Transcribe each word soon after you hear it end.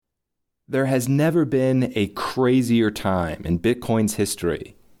There has never been a crazier time in Bitcoin's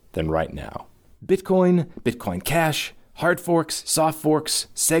history than right now. Bitcoin, Bitcoin Cash, hard forks, soft forks,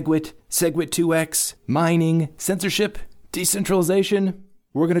 SegWit, SegWit 2x, mining, censorship, decentralization.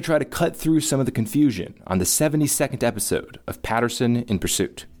 We're going to try to cut through some of the confusion on the 72nd episode of Patterson in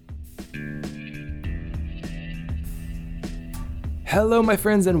Pursuit. Hello, my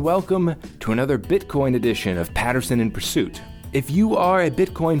friends, and welcome to another Bitcoin edition of Patterson in Pursuit. If you are a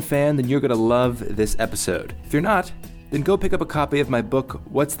Bitcoin fan, then you're going to love this episode. If you're not, then go pick up a copy of my book,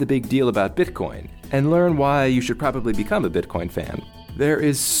 What's the Big Deal About Bitcoin, and learn why you should probably become a Bitcoin fan. There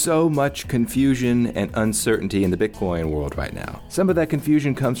is so much confusion and uncertainty in the Bitcoin world right now. Some of that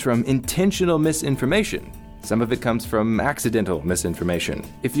confusion comes from intentional misinformation. Some of it comes from accidental misinformation.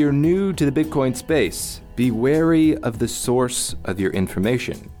 If you're new to the Bitcoin space, be wary of the source of your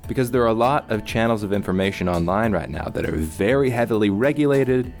information, because there are a lot of channels of information online right now that are very heavily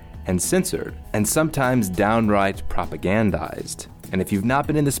regulated and censored, and sometimes downright propagandized. And if you've not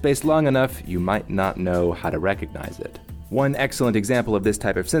been in the space long enough, you might not know how to recognize it. One excellent example of this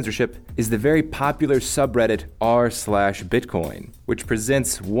type of censorship is the very popular subreddit r/Bitcoin, which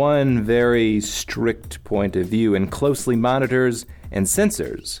presents one very strict point of view and closely monitors and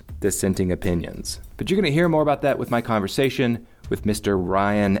censors dissenting opinions. But you're going to hear more about that with my conversation with Mr.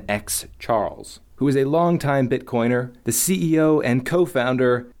 Ryan X. Charles, who is a longtime Bitcoiner, the CEO and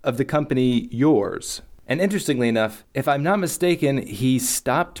co-founder of the company Yours. And interestingly enough, if I'm not mistaken, he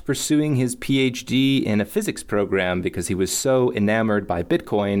stopped pursuing his PhD in a physics program because he was so enamored by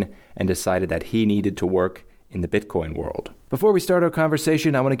Bitcoin and decided that he needed to work in the Bitcoin world. Before we start our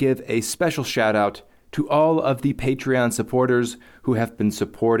conversation, I want to give a special shout out to all of the Patreon supporters who have been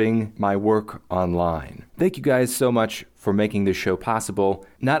supporting my work online. Thank you guys so much for making this show possible.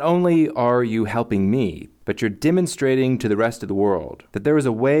 Not only are you helping me, but you're demonstrating to the rest of the world that there is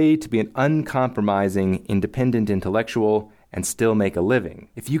a way to be an uncompromising, independent intellectual and still make a living.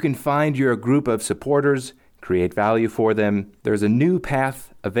 If you can find your group of supporters, create value for them, there's a new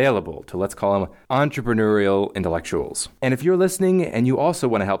path available to, let's call them, entrepreneurial intellectuals. And if you're listening and you also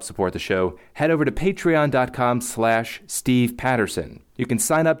want to help support the show, head over to patreon.com/Steve Patterson. You can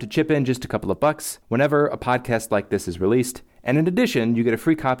sign up to chip in just a couple of bucks whenever a podcast like this is released. And in addition, you get a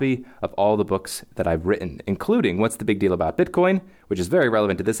free copy of all the books that I've written, including What's the Big Deal About Bitcoin, which is very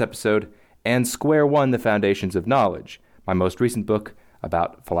relevant to this episode, and Square One, The Foundations of Knowledge, my most recent book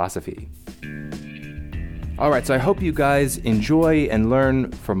about philosophy. All right, so I hope you guys enjoy and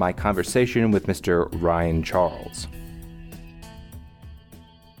learn from my conversation with Mr. Ryan Charles.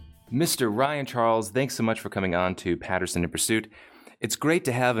 Mr. Ryan Charles, thanks so much for coming on to Patterson in Pursuit. It's great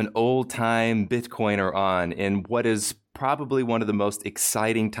to have an old-time Bitcoiner on in what is probably one of the most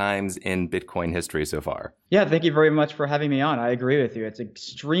exciting times in Bitcoin history so far. Yeah, thank you very much for having me on. I agree with you. It's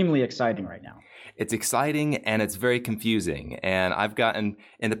extremely exciting right now. It's exciting and it's very confusing. And I've gotten,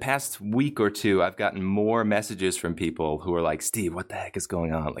 in the past week or two, I've gotten more messages from people who are like, Steve, what the heck is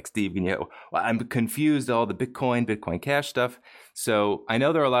going on? Like, Steve, well, I'm confused, all the Bitcoin Cash stuff. So I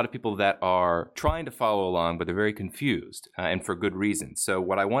know there are a lot of people that are trying to follow along, but they're very confused and for good reason. So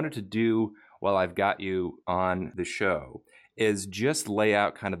what I wanted to do while I've got you on the show is just lay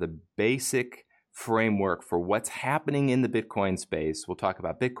out kind of the basic framework for what's happening in the Bitcoin space. We'll talk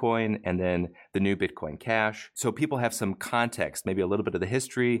about Bitcoin and then the new Bitcoin Cash. So people have some context, maybe a little bit of the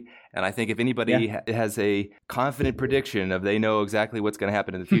history. And I think if anybody has a confident prediction of they know exactly what's going to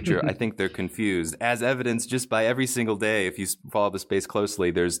happen in the future, I think they're confused. As evidenced just by every single day, if you follow the space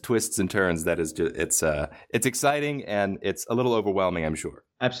closely, there's twists and turns. That is just, it's exciting and it's a little overwhelming, I'm sure.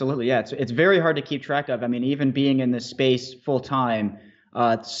 Absolutely. Yeah. It's very hard to keep track of. I mean, even being in this space full time,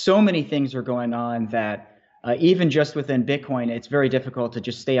 so many things are going on that even just within Bitcoin, it's very difficult to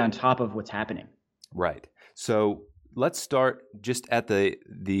just stay on top of what's happening. Right. So let's start just at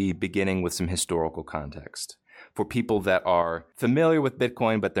the beginning with some historical context for people that are familiar with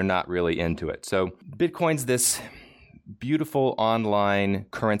Bitcoin, but they're not really into it. So Bitcoin's this beautiful online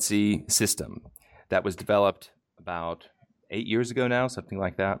currency system that was developed about 8 years ago now, something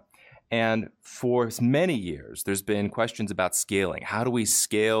like that. And for many years, there's been questions about scaling. How do we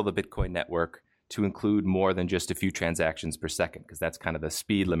scale the Bitcoin network to include more than just a few transactions per second? Because that's kind of the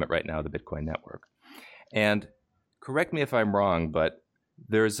speed limit right now of the Bitcoin network. And correct me if I'm wrong, but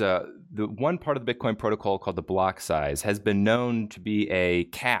there's the one part of the Bitcoin protocol called the block size has been known to be a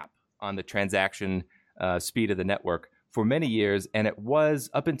cap on the transaction speed of the network for many years. And it was,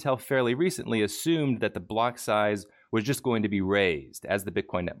 up until fairly recently, assumed that the block size was just going to be raised. As the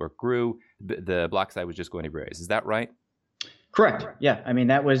Bitcoin network grew, the block size was just going to be raised. Is that right? Correct. Yeah. I mean,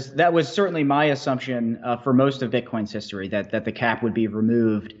 that was certainly my assumption for most of Bitcoin's history, that the cap would be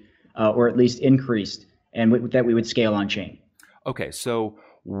removed or at least increased, and that we would scale on chain. Okay, so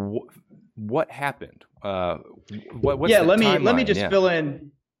what happened? What's Yeah, the let timeline? me just fill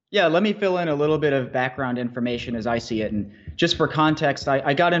in. Yeah, let me fill in a little bit of background information as I see it. And just for context,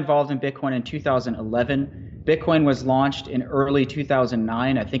 I got involved in Bitcoin in 2011. Bitcoin was launched in early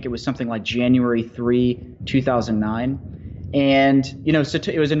 2009. I think it was something like January 3, 2009. And,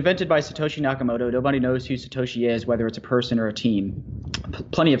 it was invented by Satoshi Nakamoto. Nobody knows who Satoshi is, whether it's a person or a team.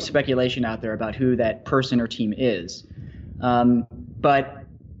 Plenty of speculation out there about who that person or team is. So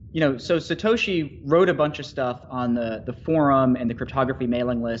Satoshi wrote a bunch of stuff on the forum and the cryptography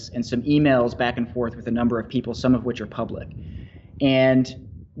mailing list and some emails back and forth with a number of people, some of which are public. And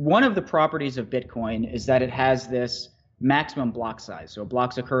one of the properties of Bitcoin is that it has this maximum block size. So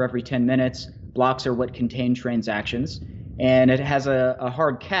blocks occur every 10 minutes. Blocks are what contain transactions. And it has a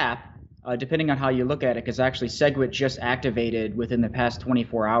hard cap, depending on how you look at it, because actually SegWit just activated within the past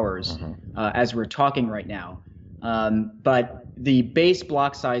 24 hours as we're talking right now. But the base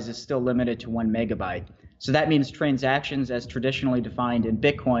block size is still limited to 1 megabyte. So that means transactions as traditionally defined in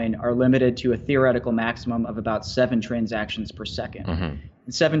Bitcoin are limited to a theoretical maximum of about 7 transactions per second.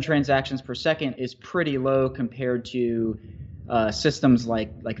 And 7 transactions per second is pretty low compared to systems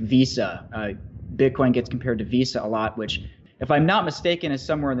like Visa. Bitcoin gets compared to Visa a lot, which, if I'm not mistaken, is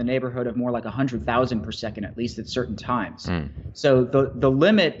somewhere in the neighborhood of more like 100,000 per second, at least at certain times. So the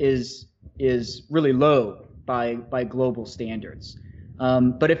limit is really low by global standards.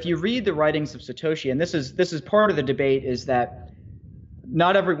 But if you read the writings of Satoshi, and this is part of the debate, is that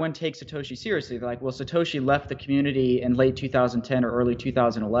not everyone takes Satoshi seriously. They're like, well, Satoshi left the community in late 2010 or early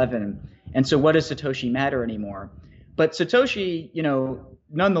 2011, and so what does Satoshi matter anymore? But Satoshi,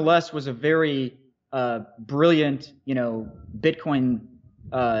 nonetheless was a very brilliant, Bitcoin,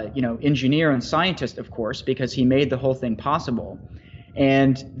 engineer and scientist, of course, because he made the whole thing possible.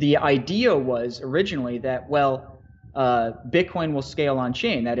 And the idea was originally that, Bitcoin will scale on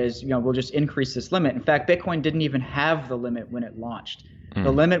chain. That is, we'll just increase this limit. In fact, Bitcoin didn't even have the limit when it launched. The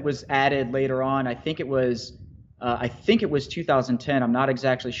limit was added later on. I think it was 2010. I'm not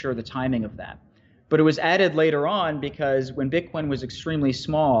exactly sure the timing of that, but it was added later on because when Bitcoin was extremely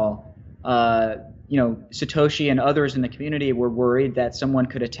small, Satoshi and others in the community were worried that someone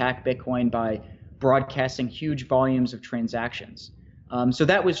could attack Bitcoin by broadcasting huge volumes of transactions. So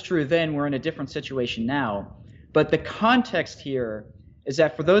that was true then. We're in a different situation now. But the context here is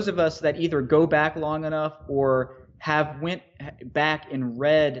that for those of us that either go back long enough or have went back and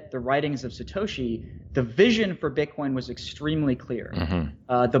read the writings of Satoshi, the vision for Bitcoin was extremely clear.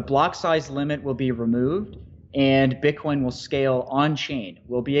 The block size limit will be removed, and Bitcoin will scale on chain.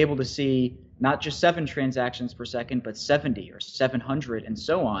 We'll be able to see not just 7 transactions per second, but 70 or 700 and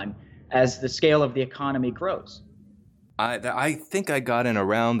so on as the scale of the economy grows. I think I got in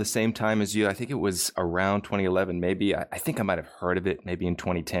around the same time as you. I think it was around 2011, maybe. I think I might have heard of it maybe in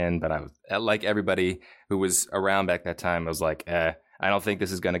 2010, but I was like everybody who was around back that time. I was like, I don't think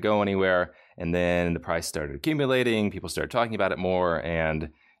this is going to go anywhere. And then the price started accumulating. People started talking about it more, and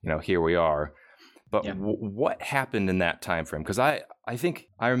here we are. But what happened in that time frame? Because I think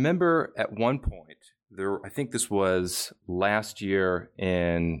I remember at one point I think this was last year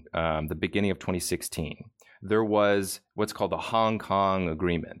in the beginning of 2016. There was what's called the Hong Kong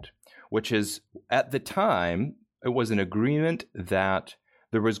Agreement, which is, at the time, it was an agreement that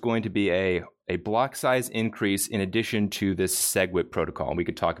there was going to be a block size increase in addition to this SegWit protocol. And we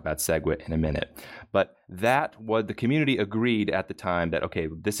could talk about SegWit in a minute. But that was, the community agreed at the time that, okay,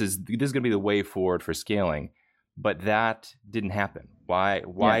 this is going to be the way forward for scaling. But that didn't happen. Why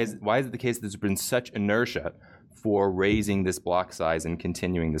is it the case that there's been such inertia for raising this block size and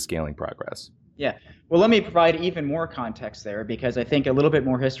continuing the scaling progress? Yeah. Well, let me provide even more context there, because I think a little bit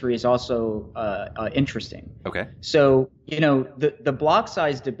more history is also interesting. Okay. So, the block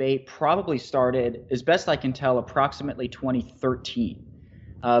size debate probably started, as best I can tell, approximately 2013,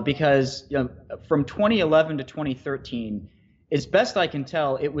 because from 2011 to 2013, as best I can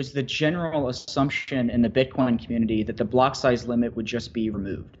tell, it was the general assumption in the Bitcoin community that the block size limit would just be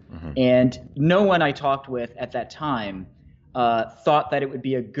removed. And no one I talked with at that time thought that it would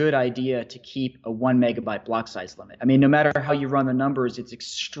be a good idea to keep a 1 megabyte block size limit. I mean, no matter how you run the numbers, it's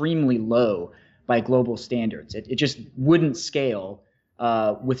extremely low by global standards. It just wouldn't scale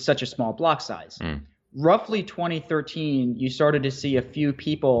with such a small block size. Roughly 2013, you started to see a few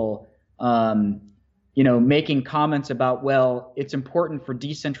people making comments about, well, it's important for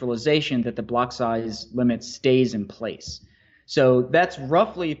decentralization that the block size limit stays in place. So that's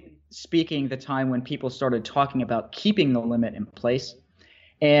roughly speaking the time when people started talking about keeping the limit in place.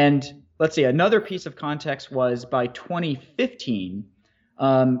 And let's see, another piece of context was by 2015,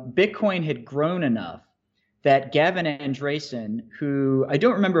 Bitcoin had grown enough that Gavin Andresen, who I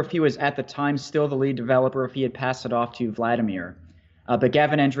don't remember if he was at the time still the lead developer, if he had passed it off to Vladimir, but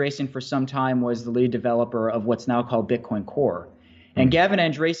Gavin Andresen for some time was the lead developer of what's now called Bitcoin Core. And Gavin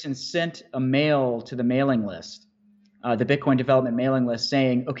Andresen sent a mail to the mailing list, the Bitcoin development mailing list,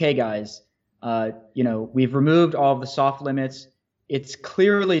 saying, okay, guys, we've removed all of the soft limits. It's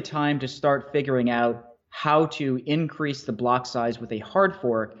clearly time to start figuring out how to increase the block size with a hard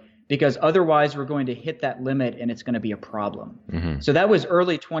fork, because otherwise we're going to hit that limit and it's going to be a problem. So that was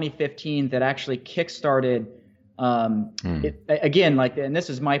early 2015 that actually kickstarted again, and this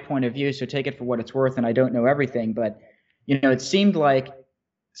is my point of view, so take it for what it's worth, and I don't know everything, but it seemed like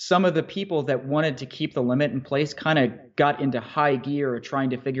some of the people that wanted to keep the limit in place kind of got into high gear trying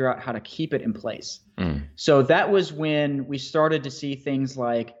to figure out how to keep it in place. So that was when we started to see things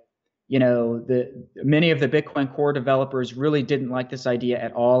like, many of the Bitcoin Core developers really didn't like this idea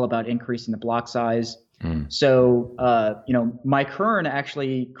at all about increasing the block size. So, Mike Hearn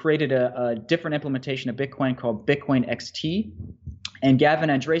actually created a different implementation of Bitcoin called Bitcoin XT. And Gavin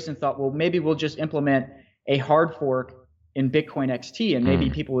Andresen thought, well, maybe we'll just implement a hard fork in Bitcoin XT, and maybe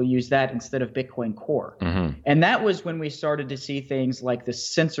people will use that instead of Bitcoin Core. And that was when we started to see things like the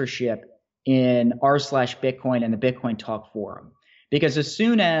censorship in r/Bitcoin and the Bitcoin Talk forum. Because as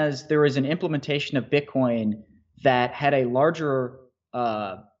soon as there was an implementation of Bitcoin that had a larger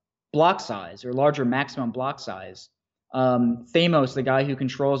block size or larger maximum block size, Thamos, the guy who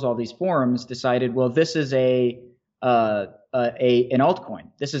controls all these forums, decided, well, this is an altcoin.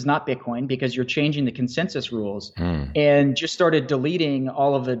 This is not Bitcoin because you're changing the consensus rules, and just started deleting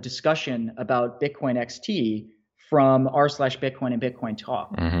all of the discussion about Bitcoin XT from r/Bitcoin and Bitcoin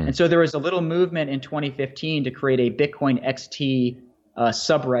Talk. And so there was a little movement in 2015 to create a Bitcoin XT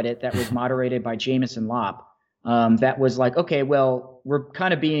subreddit that was moderated by Jameson Lopp. That was like, okay, well, we're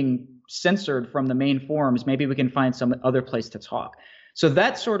kind of being censored from the main forums. Maybe we can find some other place to talk. So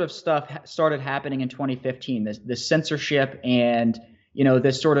that sort of stuff started happening in 2015. The censorship and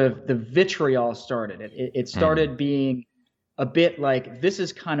this sort of the vitriol started. It started being a bit like, this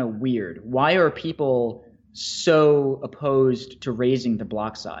is kind of weird. Why are people so opposed to raising the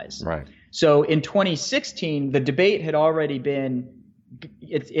block size? Right. So in 2016, the debate had already been,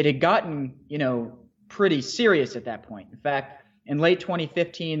 it had gotten, pretty serious at that point. In fact, in late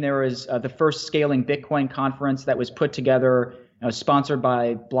 2015, there was the first Scaling Bitcoin conference that was put together, sponsored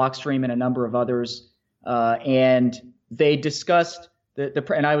by Blockstream and a number of others. And they discussed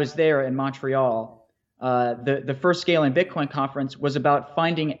and I was there in Montreal. The first Scaling Bitcoin conference was about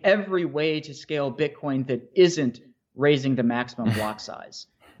finding every way to scale Bitcoin that isn't raising the maximum block size.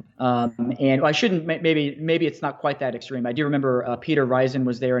 And I shouldn't, maybe it's not quite that extreme. I do remember Peter Risen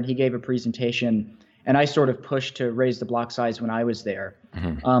was there and he gave a presentation, and I sort of pushed to raise the block size when I was there.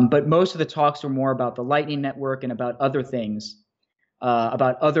 But most of the talks were more about the Lightning Network and about other things,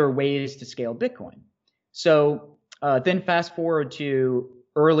 about other ways to scale Bitcoin. So then fast forward to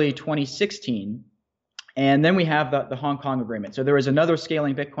early 2016, and then we have the Hong Kong agreement. So there was another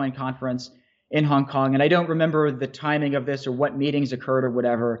Scaling Bitcoin conference in Hong Kong, and I don't remember the timing of this or what meetings occurred or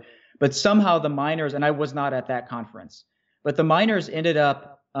whatever, but somehow the miners, and I was not at that conference, but the miners ended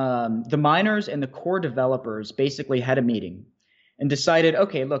up, the miners and the core developers basically had a meeting and decided,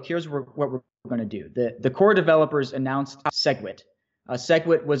 okay, look, here's what we're going to do. The core developers announced SegWit.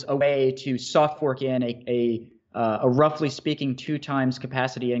 SegWit was a way to soft fork in a roughly speaking 2 times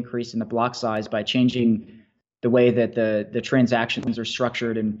capacity increase in the block size by changing the way that the transactions are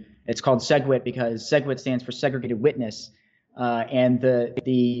structured. And it's called SegWit because SegWit stands for segregated witness, and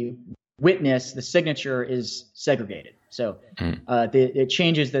the witness, the signature, is segregated. So it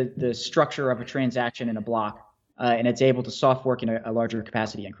changes the structure of a transaction in a block, and it's able to soft fork in a larger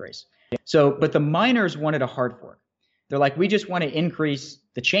capacity increase. So, but the miners wanted a hard fork. They're like, we just want to increase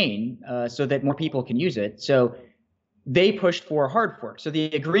the chain so that more people can use it. So they pushed for a hard fork. So the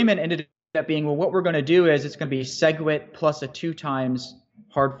agreement ended up being, well, what we're going to do is it's going to be SegWit plus a 2 times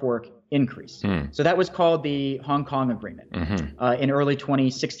hard fork increase. So that was called the Hong Kong agreement in early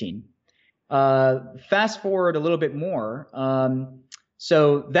 2016. Fast forward a little bit more.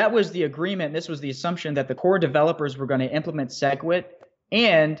 So that was the agreement. This was the assumption that the core developers were going to implement SegWit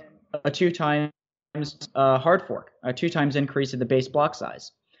and a 2 times hard fork, a 2 times increase in the base block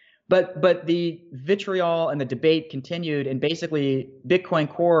size. But the vitriol and the debate continued, and basically Bitcoin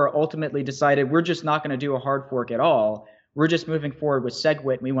Core ultimately decided we're just not going to do a hard fork at all. We're just moving forward with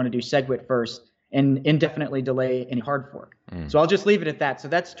SegWit. We want to do SegWit first and indefinitely delay any hard fork. So I'll just leave it at that. So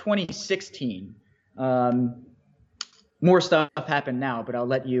that's 2016. more stuff happen now, but I'll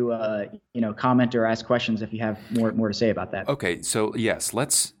let you, comment or ask questions if you have more to say about that. Okay, so yes,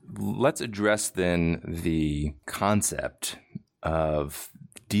 let's address then the concept of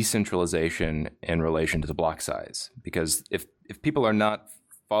decentralization in relation to the block size, because if people are not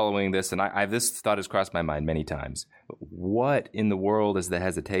following this, and this thought has crossed my mind many times, what in the world is the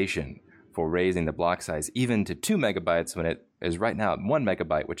hesitation for raising the block size even to 2 megabytes when it is right now at 1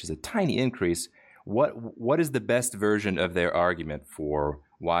 megabyte, which is a tiny increase? What is the best version of their argument for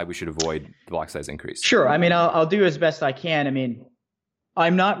why we should avoid the block size increase? Sure. I mean, I'll do as best I can. I mean,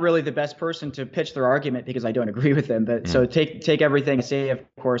 I'm not really the best person to pitch their argument because I don't agree with them. But so take everything I say, of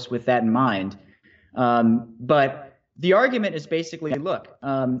course, with that in mind. But the argument is basically, look,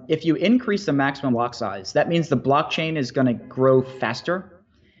 if you increase the maximum block size, that means the blockchain is going to grow faster.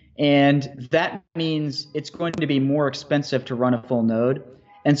 And that means it's going to be more expensive to run a full node.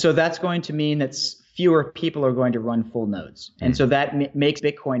 And so that's going to mean that fewer people are going to run full nodes. And so that makes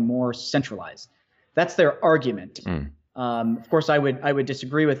Bitcoin more centralized. That's their argument. Of course, I would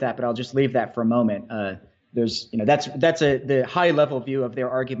disagree with that, but I'll just leave that for a moment. That's the high level view of their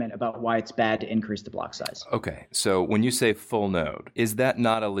argument about why it's bad to increase the block size. Okay, so when you say full node, is that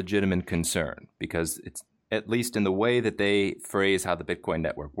not a legitimate concern? Because it's, at least in the way that they phrase how the Bitcoin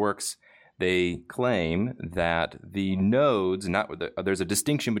network works, they claim that the nodes, there's a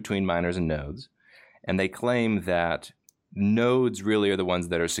distinction between miners and nodes, and they claim that nodes really are the ones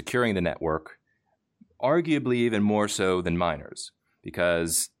that are securing the network, arguably even more so than miners,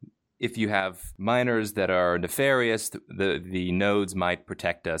 because if you have miners that are nefarious, the nodes might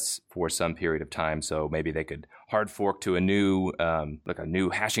protect us for some period of time. So maybe they could hard fork to a new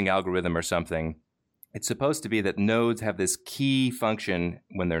hashing algorithm or something. It's supposed to be that nodes have this key function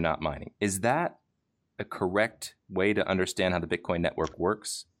when they're not mining. Is that a correct way to understand how the Bitcoin network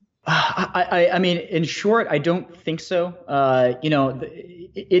works? I mean, in short, I don't think so.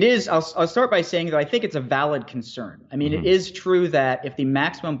 It is. I'll start by saying that I think it's a valid concern. I mean, It is true that if the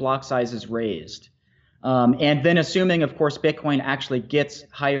maximum block size is raised, and then assuming, of course, Bitcoin actually gets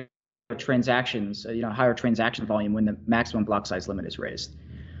higher transactions, higher transaction volume when the maximum block size limit is raised,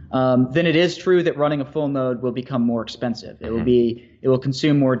 then it is true that running a full node will become more expensive. It will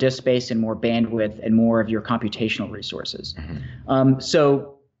consume more disk space and more bandwidth and more of your computational resources.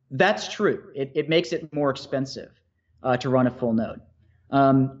 So that's true. It makes it more expensive to run a full node.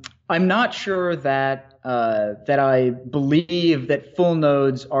 I'm not sure that I believe that full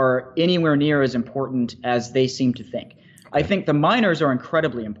nodes are anywhere near as important as they seem to think. I think the miners are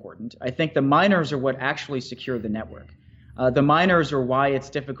incredibly important. I think the miners are what actually secure the network. The miners are why it's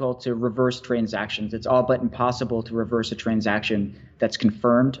difficult to reverse transactions. It's all but impossible to reverse a transaction that's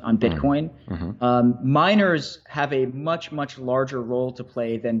confirmed on Bitcoin. Miners have a much, much larger role to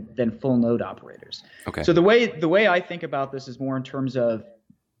play than full node operators. Okay. So the way I think about this is more in terms of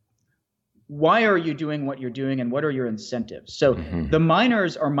why are you doing what you're doing and what are your incentives? So the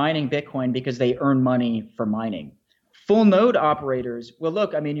miners are mining Bitcoin because they earn money for mining. Full node operators, well,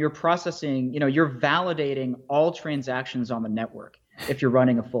 look, I mean, you're processing, you're validating all transactions on the network if you're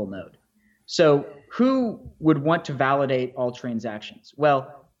running a full node. So who would want to validate all transactions?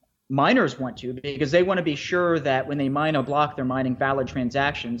 Well, miners want to, because they want to be sure that when they mine a block, they're mining valid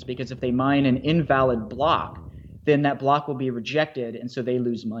transactions, because if they mine an invalid block, then that block will be rejected, and so they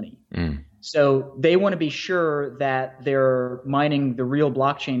lose money. So they want to be sure that they're mining the real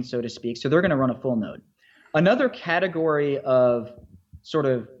blockchain, so to speak, so they're going to run a full node. Another category of sort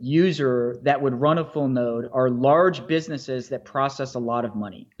of user that would run a full node are large businesses that process a lot of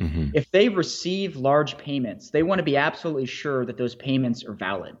money. If they receive large payments, they want to be absolutely sure that those payments are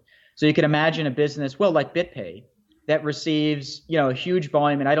valid. So you can imagine a business, well, like BitPay, that receives, a huge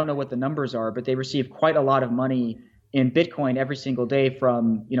volume, and I don't know what the numbers are, but they receive quite a lot of money in Bitcoin every single day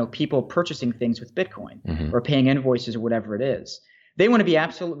from, people purchasing things with Bitcoin or paying invoices or whatever it is. They want to be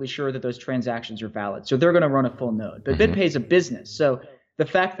absolutely sure that those transactions are valid. So they're going to run a full node. But BitPay is a business. So the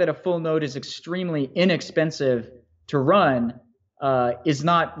fact that a full node is extremely inexpensive to run is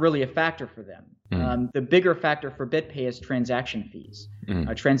not really a factor for them. The bigger factor for BitPay is transaction fees.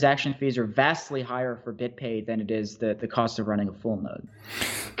 Transaction fees are vastly higher for BitPay than it is the cost of running a full node.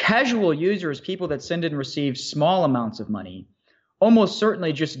 Casual users, people that send and receive small amounts of money, almost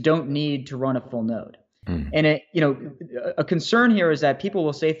certainly just don't need to run a full node. And a concern here is that people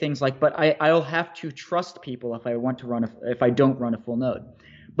will say things like, "But I'll have to trust people if I don't run a full node."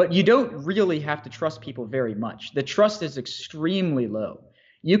 But you don't really have to trust people very much. The trust is extremely low.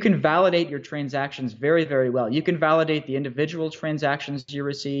 You can validate your transactions very, very well. You can validate the individual transactions you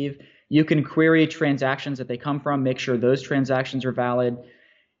receive. You can query transactions that they come from, make sure those transactions are valid.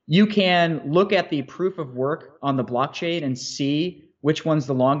 You can look at the proof of work on the blockchain and see which one's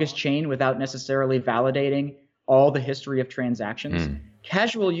the longest chain without necessarily validating all the history of transactions.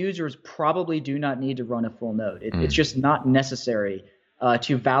 Casual users probably do not need to run a full node. It's just not necessary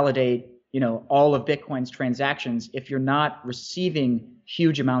to validate, all of Bitcoin's transactions if you're not receiving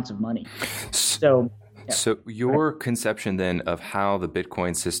huge amounts of money. So your conception then of how the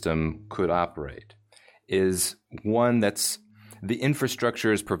Bitcoin system could operate is one that's the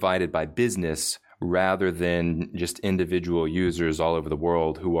infrastructure is provided by business rather than just individual users all over the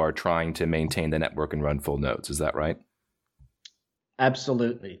world who are trying to maintain the network and run full nodes. Is that right?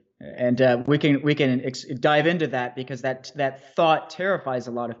 Absolutely. And we can dive into that because that thought terrifies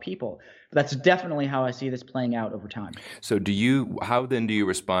a lot of people. But that's definitely how I see this playing out over time. So how then do you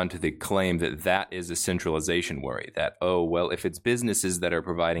respond to the claim that is a centralization worry? That, if it's businesses that are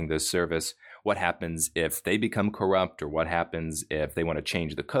providing this service, what happens if they become corrupt, or what happens if they want to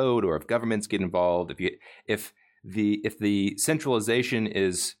change the code, or if governments get involved? If the centralization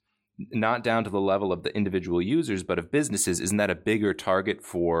is not down to the level of the individual users, but of businesses, isn't that a bigger target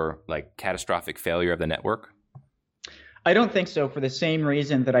for like catastrophic failure of the network? I don't think so, for the same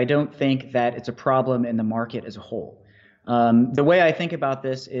reason that I don't think that it's a problem in the market as a whole. The way I think about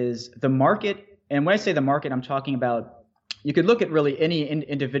this is the market, and when I say the market, I'm talking about, you could look at really any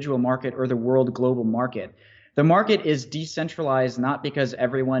individual market or the world global market. The market is decentralized not because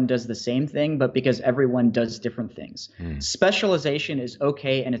everyone does the same thing, but because everyone does different things. Specialization is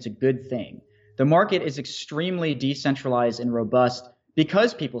okay, and it's a good thing. The market is extremely decentralized and robust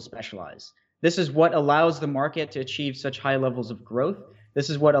because people specialize. This is what allows the market to achieve such high levels of growth. This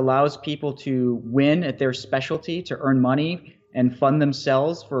is what allows people to win at their specialty, to earn money and fund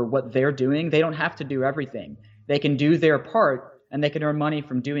themselves for what they're doing. They don't have to do everything. They can do their part, and they can earn money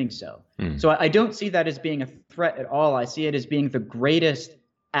from doing so. So I don't see that as being a threat at all. I see it as being the greatest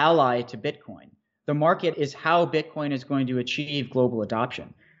ally to Bitcoin. The market is how Bitcoin is going to achieve global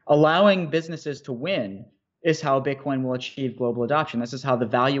adoption. Allowing businesses to win is how Bitcoin will achieve global adoption. This is how the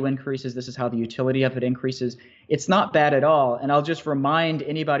value increases. This is how the utility of it increases. It's not bad at all. And I'll just remind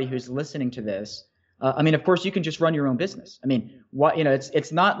anybody who's listening to this, of course, you can just run your own business.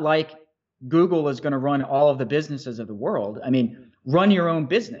 It's not like Google is going to run all of the businesses of the world. Run your own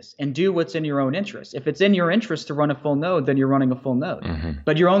business and do what's in your own interest. If it's in your interest to run a full node, then you're running a full node.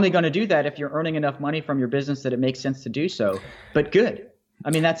 But you're only going to do that if you're earning enough money from your business that it makes sense to do so. But good.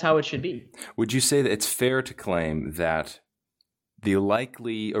 That's how it should be. Would you say that it's fair to claim that the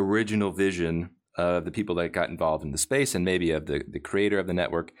likely original vision of the people that got involved in the space, and maybe of the creator of the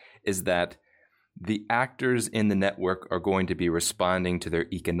network, is that the actors in the network are going to be responding to their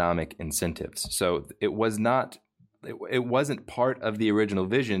economic incentives? So it wasn't part of the original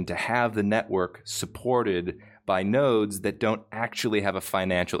vision to have the network supported by nodes that don't actually have a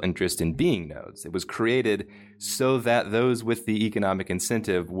financial interest in being nodes. It was created so that those with the economic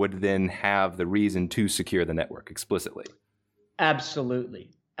incentive would then have the reason to secure the network explicitly.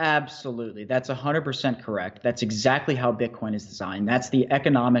 Absolutely. Absolutely. That's 100% correct. That's exactly how Bitcoin is designed. That's the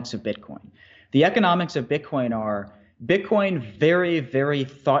economics of Bitcoin. The economics of Bitcoin are Bitcoin very, very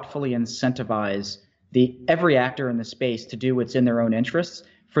thoughtfully incentivize every actor in the space to do what's in their own interests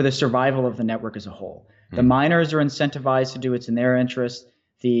for the survival of the network as a whole. The miners are incentivized to do what's in their interest,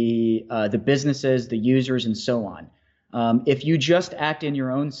 the businesses, the users, and so on. If you just act in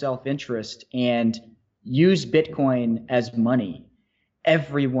your own self-interest and use Bitcoin as money,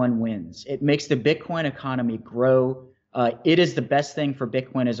 everyone wins. It makes the Bitcoin economy grow. It is the best thing for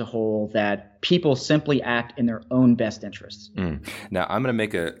Bitcoin as a whole, that people simply act in their own best interests. Now, I'm going to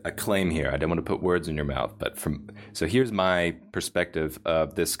make a claim here. I don't want to put words in your mouth, so here's my perspective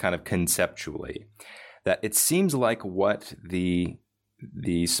of this kind of conceptually, that it seems like what the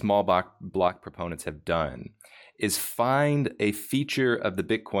small block proponents have done is find a feature of the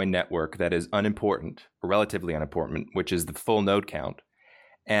Bitcoin network that is unimportant, or relatively unimportant, which is the full node count,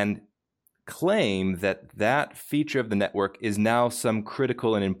 and claim that feature of the network is now some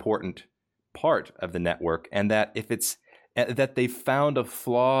critical and important part of the network, and that that they found a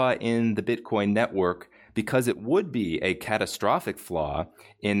flaw in the Bitcoin network because it would be a catastrophic flaw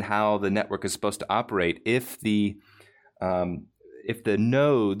in how the network is supposed to operate if the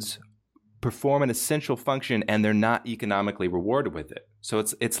nodes perform an essential function and they're not economically rewarded with it. So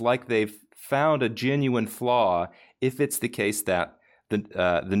it's like they've found a genuine flaw if it's the case that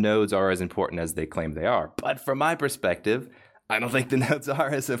the nodes are as important as they claim they are. But from my perspective, I don't think the nodes are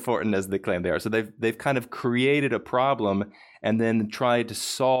as important as they claim they are. So they've kind of created a problem and then tried to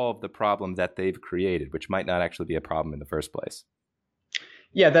solve the problem that they've created, which might not actually be a problem in the first place.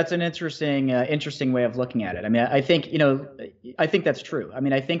 Yeah, that's an interesting way of looking at it. I mean, I think, I think that's true. I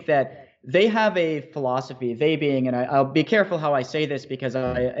mean, I think that they have a philosophy, they being, and I'll be careful how I say this because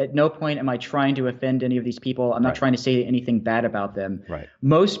at no point am I trying to offend any of these people. I'm not trying to say anything bad about them. Right.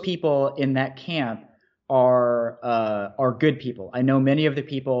 Most people in that camp are good people. I know many of the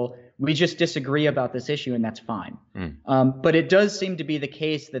people. We just disagree about this issue, and that's fine. But it does seem to be the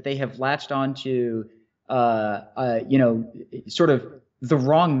case that they have latched onto, sort of the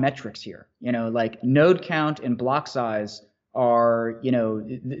wrong metrics here. Like node count and block size are,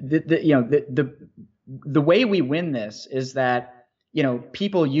 the way we win this is that,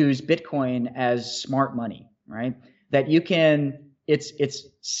 people use Bitcoin as smart money, right? That it's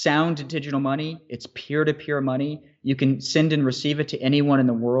sound digital money. It's peer-to-peer money. You can send and receive it to anyone in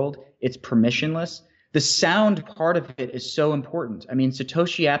the world. It's permissionless. The sound part of it is so important. I mean,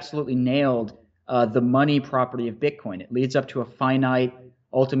 Satoshi absolutely nailed the money property of Bitcoin. It leads up to a finite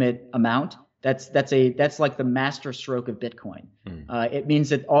ultimate amount. That's like the master stroke of Bitcoin. It means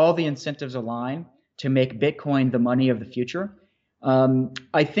that all the incentives align to make Bitcoin the money of the future.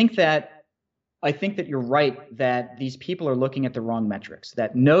 I think that you're right that these people are looking at the wrong metrics.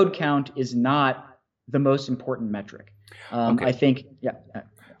 That node count is not the most important metric. Okay. I think, yeah.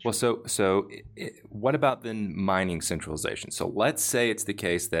 Well, what about then mining centralization? So let's say it's the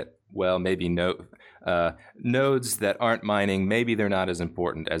case that, well, maybe nodes that aren't mining, maybe they're not as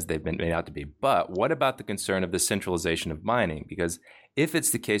important as they've been made out to be. But what about the concern of the centralization of mining? Because if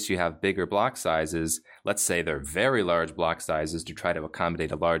it's the case you have bigger block sizes, let's say they're very large block sizes to try to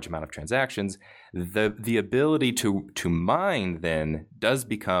accommodate a large amount of transactions, the ability to mine then does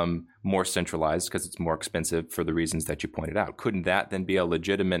become more centralized because it's more expensive for the reasons that you pointed out. Couldn't that then be a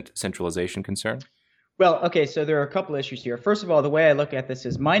legitimate centralization concern? Well, okay, so there are a couple issues here. First of all, the way I look at this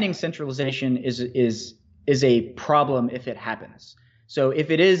is mining centralization is a problem if it happens. So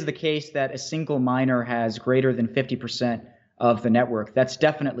if it is the case that a single miner has greater than 50% of the network, that's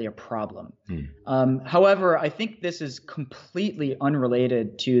definitely a problem. However, I think this is completely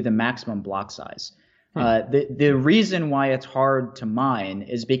unrelated to the maximum block size. The reason why it's hard to mine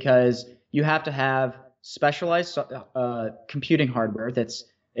is because you have to have specialized computing hardware that's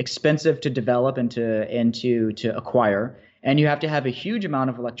expensive to develop and to acquire, and you have to have a huge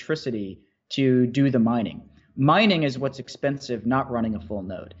amount of electricity to do the mining. Mining is what's expensive, not running a full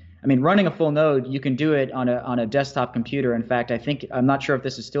node. I mean, running a full node, you can do it on a desktop computer. In fact, I'm not sure if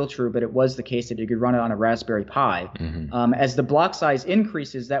this is still true, but it was the case that you could run it on a Raspberry Pi. As the block size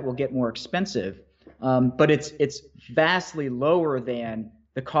increases, that will get more expensive, but it's vastly lower than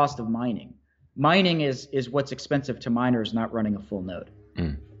the cost of mining. Mining is what's expensive to miners, not running a full node.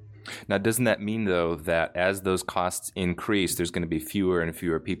 Now, doesn't that mean, though, that as those costs increase, there's going to be fewer and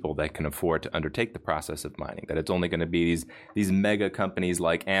fewer people that can afford to undertake the process of mining? That it's only going to be these mega companies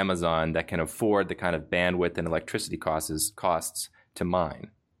like Amazon that can afford the kind of bandwidth and electricity costs to mine?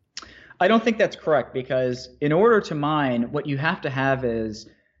 I don't think that's correct, because in order to mine, what you have to have is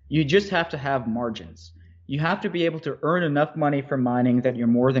you just have to have margins. You have to be able to earn enough money from mining that you're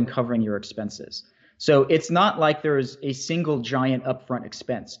more than covering your expenses. So it's not like there's a single giant upfront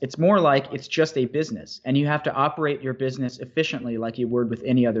expense. It's more like it's just a business, and you have to operate your business efficiently like you would with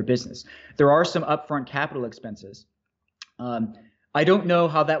any other business. There are some upfront capital expenses. I don't know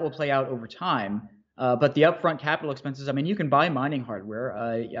how that will play out over time, but the upfront capital expenses, I mean, you can buy mining hardware.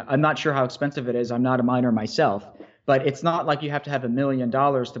 I'm not sure how expensive it is. I'm not a miner myself, but it's not like you have to have $1 million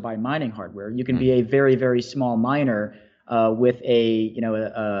to buy mining hardware. You can be a very, very small miner with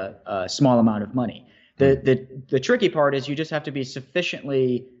a small amount of money. The tricky part is you just have to be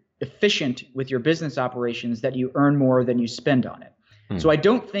sufficiently efficient with your business operations that you earn more than you spend on it. So I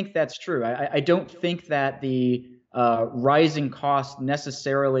don't think that's true. I don't think that the rising costs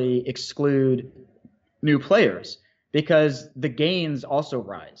necessarily exclude new players, because the gains also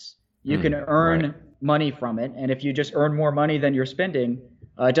rise. You can earn money from it, and if you just earn more money than you're spending,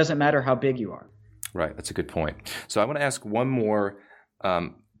 it doesn't matter how big you are. Right, that's a good point. So I want to ask one more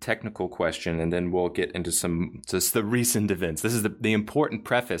technical question, and then we'll get into just the recent events. This is the important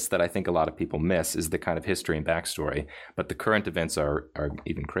preface that I think a lot of people miss, is the kind of history and backstory, but the current events are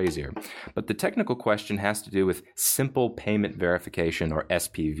even crazier. But the technical question has to do with simple payment verification, or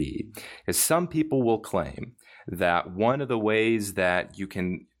SPV, because some people will claim that one of the ways that you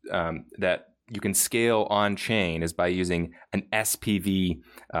can scale on chain is by using an SPV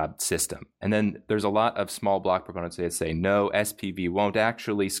system. And then there's a lot of small block proponents that say, no, SPV won't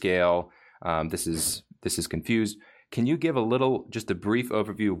actually scale. This is confused. Can you give just a brief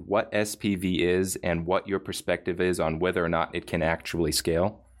overview of what SPV is and what your perspective is on whether or not it can actually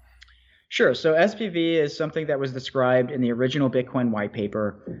scale? Sure. So SPV is something that was described in the original Bitcoin white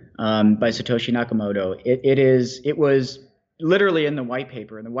paper by Satoshi Nakamoto. It was literally in the white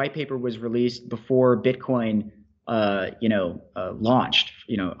paper, and the white paper was released before Bitcoin, launched,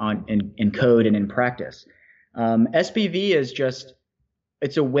 in code and in practice. SPV is just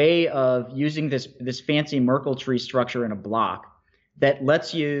it's a way of using this fancy Merkle tree structure in a block that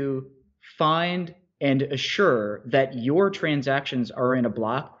lets you find and assure that your transactions are in a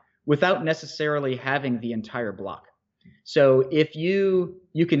block without necessarily having the entire block. So if you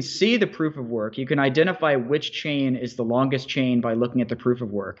can see the proof of work, you can identify which chain is the longest chain by looking at the proof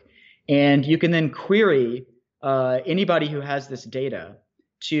of work, and you can then query anybody who has this data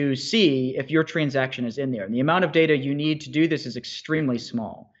to see if your transaction is in there. And the amount of data you need to do this is extremely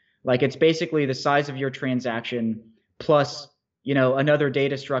small. Like it's basically the size of your transaction plus another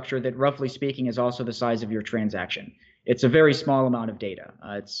data structure that, roughly speaking, is also the size of your transaction. It's a very small amount of data.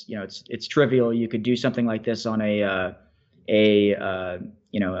 It's trivial. You could do something like this on a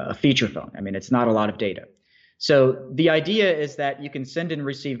feature phone. I mean, it's not a lot of data. So the idea is that you can send and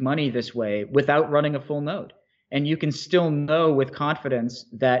receive money this way without running a full node, and you can still know with confidence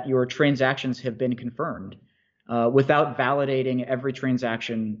that your transactions have been confirmed without validating every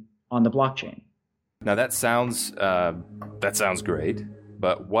transaction on the blockchain. Now that sounds great,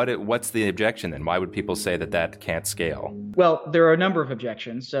 but what's the objection then? Why would people say that can't scale? Well, there are a number of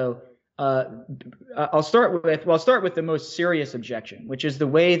objections. So I'll start with the most serious objection, which is the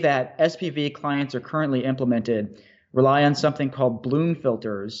way that SPV clients are currently implemented rely on something called Bloom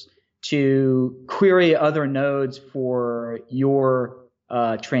filters to query other nodes for your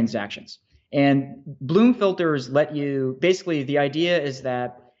transactions. And Bloom filters let you, basically the idea is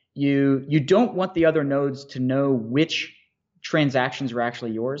that you don't want the other nodes to know which transactions are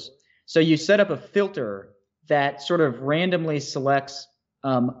actually yours. So you set up a filter that sort of randomly selects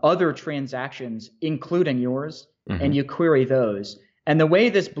other transactions, including yours, and you query those. And the way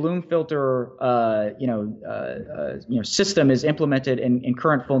this Bloom filter system is implemented in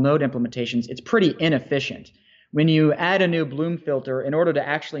current full node implementations, it's pretty inefficient. When you add a new Bloom filter, in order to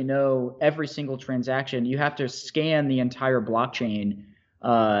actually know every single transaction, you have to scan the entire blockchain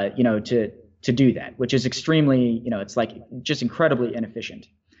to do that, which is extremely, it's like just incredibly inefficient.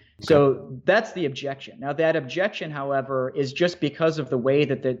 Okay. So that's the objection. Now that objection, however, is just because of the way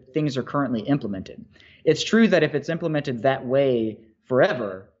that the things are currently implemented. It's true that if it's implemented that way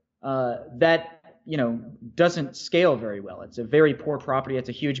forever, that doesn't scale very well. It's a very poor property. It's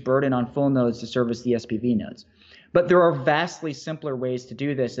a huge burden on full nodes to service the SPV nodes. But there are vastly simpler ways to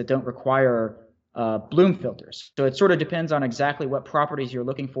do this that don't require Bloom filters. So it sort of depends on exactly what properties you're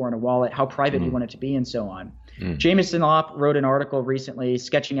looking for in a wallet, how private you want it to be, and so on. Jameson Lopp wrote an article recently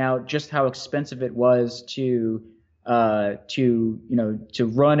sketching out just how expensive it was to run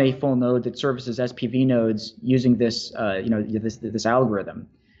a full node that services SPV nodes using this this algorithm.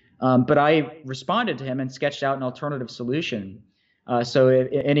 But I responded to him and sketched out an alternative solution. So if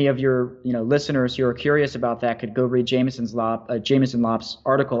any of your listeners who are curious about that could go read Jameson Lopp's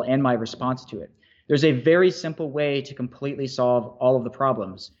article and my response to it. There's a very simple way to completely solve all of the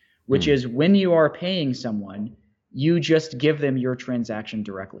problems, which is when you are paying someone, you just give them your transaction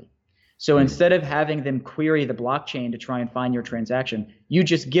directly. So instead of having them query the blockchain to try and find your transaction, you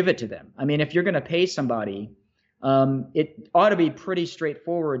just give it to them. I mean, if you're going to pay somebody, it ought to be pretty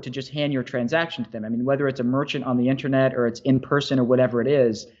straightforward to just hand your transaction to them. I mean, whether it's a merchant on the internet or it's in person or whatever it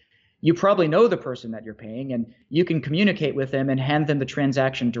is, you probably know the person that you're paying, and you can communicate with them and hand them the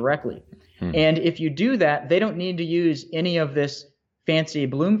transaction directly. And if you do that, they don't need to use any of this fancy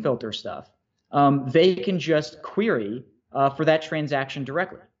Bloom filter stuff. They can just query for that transaction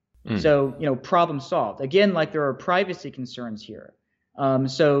directly. So, problem solved. Again, like there are privacy concerns here.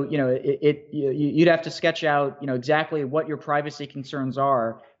 So, you'd have to sketch out, exactly what your privacy concerns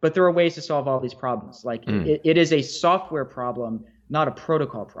are, but there are ways to solve all these problems. Like it is a software problem, not a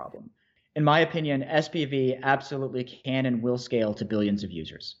protocol problem. In my opinion, SPV absolutely can and will scale to billions of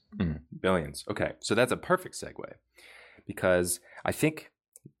users. Billions. Okay. So that's a perfect segue, because I think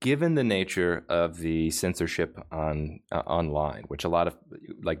given the nature of the censorship online, which a lot of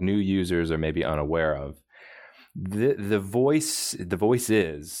new users are maybe unaware of, the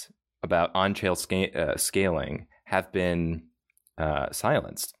voices about on-chain scaling have been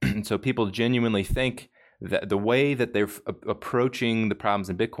silenced. So people genuinely think that the way that they're approaching the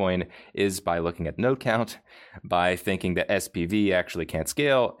problems in Bitcoin is by looking at node count, by thinking that SPV actually can't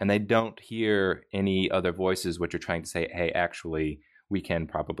scale, and they don't hear any other voices which are trying to say, hey, actually, we can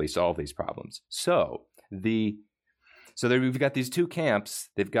probably solve these problems. So we've got these two camps.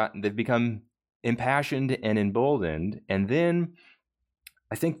 They've become impassioned and emboldened, and then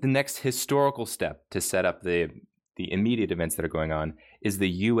I think the next historical step to set up the immediate events that are going on is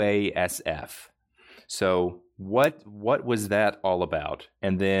the UASF. So what was that all about?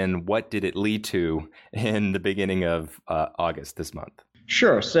 And then what did it lead to in the beginning of August this month?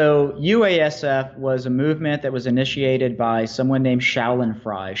 Sure. So UASF was a movement that was initiated by someone named Shaolin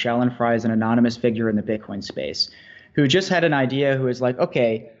Fry. Shaolin Fry is an anonymous figure in the Bitcoin space who just had an idea, who was like,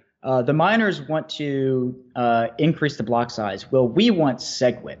 okay, the miners want to increase the block size. Well, we want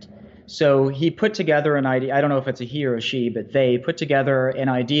SegWit. So he put together an idea. I don't know if it's a he or a she, but they put together an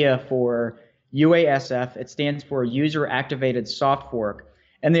idea for UASF. It stands for User Activated Soft Fork.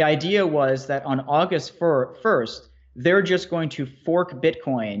 And the idea was that on August 1st, they're just going to fork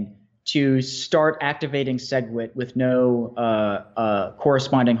Bitcoin to start activating SegWit with no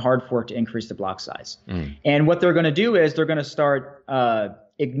corresponding hard fork to increase the block size. And what they're going to do is they're going to start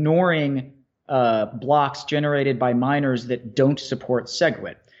ignoring blocks generated by miners that don't support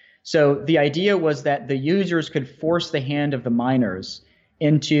SegWit. So the idea was that the users could force the hand of the miners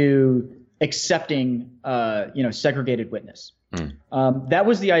into accepting segregated witness. That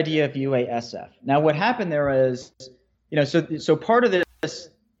was the idea of UASF. Now what happened there is, so part of this,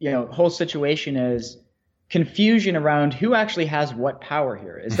 whole situation is confusion around who actually has what power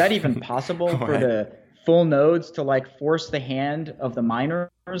here. Is that even possible for the full nodes to like force the hand of the miners?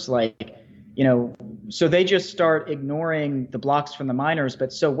 So they just start ignoring the blocks from the miners,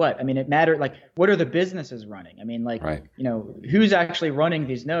 but so what? I mean, it mattered. Like, what are the businesses running? I mean, who's actually running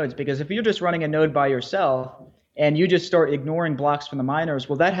these nodes? Because if you're just running a node by yourself and you just start ignoring blocks from the miners,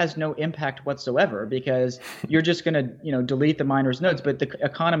 well, that has no impact whatsoever because you're just going to, delete the miners' nodes, but the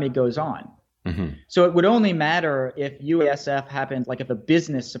economy goes on. Mm-hmm. So it would only matter if UASF happened, like if a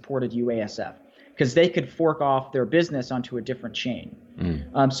business supported UASF, because they could fork off their business onto a different chain.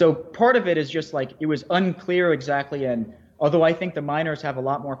 So part of it is just like it was unclear exactly. And although I think the miners have a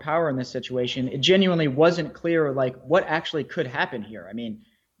lot more power in this situation, it genuinely wasn't clear like what actually could happen here. I mean,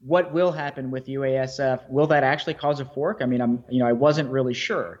 what will happen with UASF? Will that actually cause a fork? I mean, I wasn't really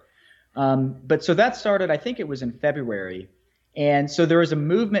sure. But so that started, I think it was in February. And so there was a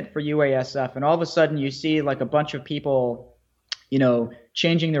movement for UASF, and all of a sudden you see like a bunch of people,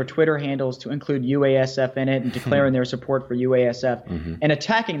 changing their Twitter handles to include UASF in it and declaring their support for UASF and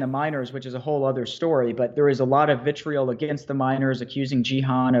attacking the miners, which is a whole other story. But there is a lot of vitriol against the miners, accusing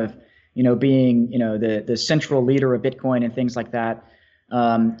Jihan of, being, the central leader of Bitcoin and things like that.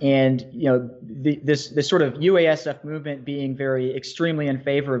 This sort of UASF movement being extremely in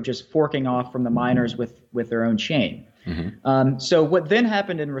favor of just forking off from the miners with their own chain. So what then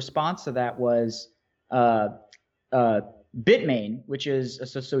happened in response to that was Bitmain, which is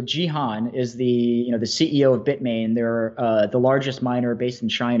so Jihan is the CEO of Bitmain. They're the largest miner based in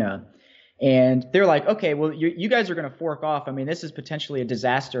China, and they're like, okay, well you guys are going to fork off. I mean, this is potentially a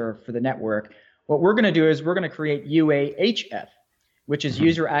disaster for the network. What we're going to do is we're going to create UAHF, which is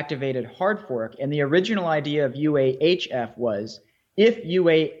user activated hard fork. And the original idea of UAHF was if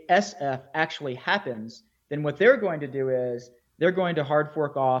UASF actually happens, then what they're going to do is they're going to hard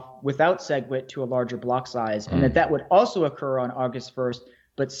fork off without SegWit to a larger block size, and that would also occur on August 1st,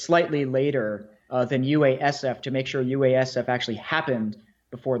 but slightly later than UASF to make sure UASF actually happened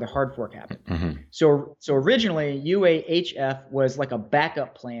before the hard fork happened. So originally UAHF was like a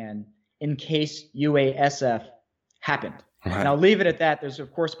backup plan in case UASF happened. Right. And I'll leave it at that. There's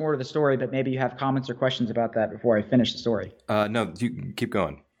of course more to the story, but maybe you have comments or questions about that before I finish the story. No, you keep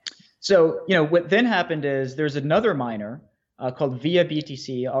going. So what then happened is there's another miner called Via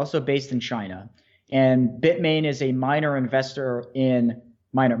BTC, also based in China, and Bitmain is a minor investor in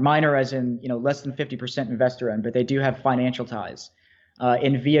minor as in less than 50% investor in, but they do have financial ties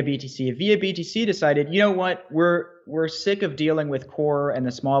in Via BTC. Via BTC decided, we're sick of dealing with Core and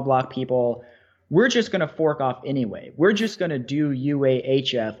the small block people. We're just going to fork off anyway. We're just going to do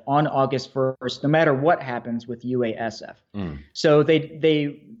UAHF on August 1st, no matter what happens with UASF. So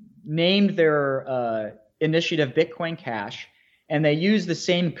they named their initiative Bitcoin Cash, and they used the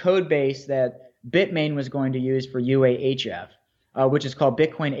same code base that Bitmain was going to use for UAHF, which is called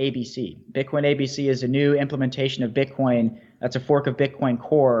Bitcoin ABC. Bitcoin ABC is a new implementation of Bitcoin. That's a fork of Bitcoin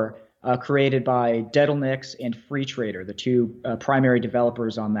Core created by Dedalnix and Freetrader, the two primary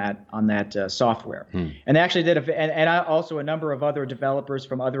developers on that software. And they actually did and also a number of other developers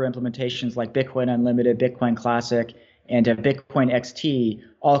from other implementations like Bitcoin Unlimited, Bitcoin Classic, and Bitcoin XT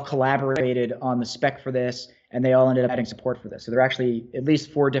all collaborated on the spec for this, and they all ended up adding support for this. So there are actually at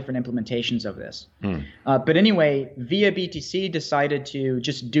least 4 different implementations of this. But anyway, Via BTC decided to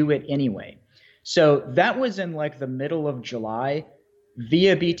just do it anyway. So that was in like the middle of July.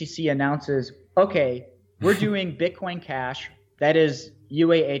 Via BTC announces, okay, we're doing Bitcoin Cash. That is,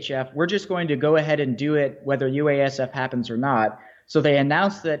 UAHF, we're just going to go ahead and do it whether UASF happens or not. So they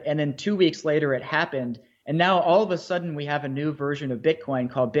announced it, and then 2 weeks later it happened. And now all of a sudden we have a new version of Bitcoin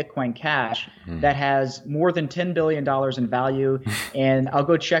called Bitcoin Cash that has more than $10 billion in value. And I'll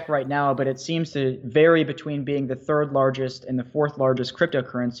go check right now, but it seems to vary between being the third largest and the fourth largest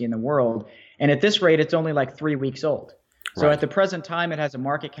cryptocurrency in the world. And at this rate, it's only like 3 weeks old. So at the present time, it has a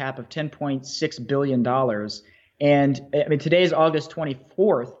market cap of $10.6 billion. And I mean, today is August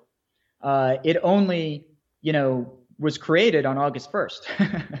 24th. It only, was created on August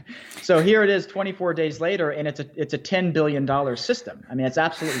 1st. So here it is 24 days later, and it's a $10 billion system. I mean, it's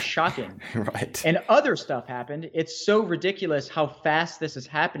absolutely shocking. Right. And other stuff happened. It's so ridiculous how fast this is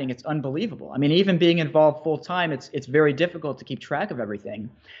happening. It's unbelievable. I mean, even being involved full time, it's very difficult to keep track of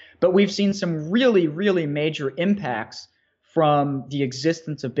everything. But we've seen some really, really major impacts from the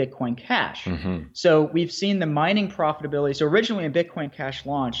existence of Bitcoin Cash. So we've seen the mining profitability. So originally when Bitcoin Cash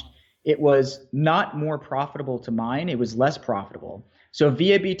launched, it was not more profitable to mine. It was less profitable. So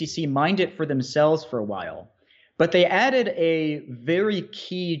VIA BTC mined it for themselves for a while. But they added a very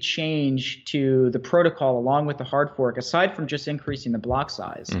key change to the protocol along with the hard fork, aside from just increasing the block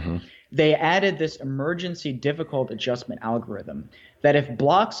size. They added this emergency difficult adjustment algorithm that if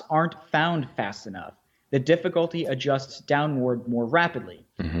blocks aren't found fast enough, the difficulty adjusts downward more rapidly.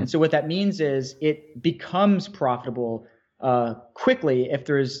 And so what that means is it becomes profitable quickly if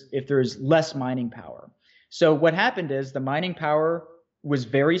there's less mining power. So what happened is the mining power was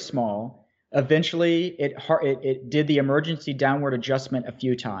very small. Eventually, it did the emergency downward adjustment a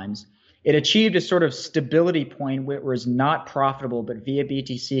few times. It achieved a sort of stability point where it was not profitable, but VIA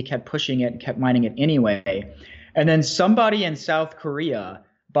BTC kept pushing it and kept mining it anyway. And then somebody in South Korea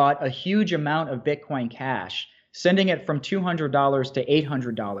bought a huge amount of Bitcoin Cash, sending it from $200 to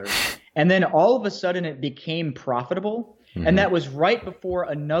 $800. And then all of a sudden it became profitable. And that was right before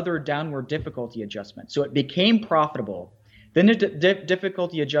another downward difficulty adjustment. So it became profitable. Then the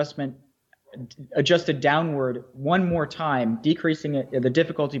difficulty adjustment adjusted downward one more time, decreasing the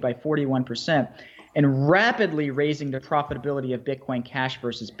difficulty by 41%, and rapidly raising the profitability of Bitcoin Cash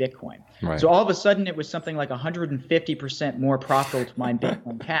versus Bitcoin. So all of a sudden it was something like 150% more profitable to mine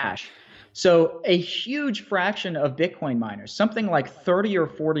Bitcoin Cash. So a huge fraction of Bitcoin miners, something like 30 or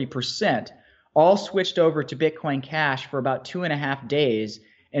 40%, all switched over to Bitcoin Cash for about 2.5 days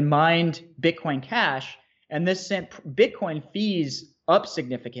and mined Bitcoin Cash. And this sent Bitcoin fees up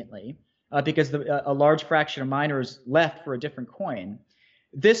significantly because a large fraction of miners left for a different coin.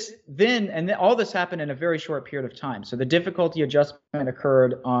 All this happened in a very short period of time. So the difficulty adjustment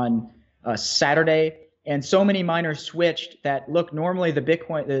occurred on Saturday, and so many miners switched that, look, normally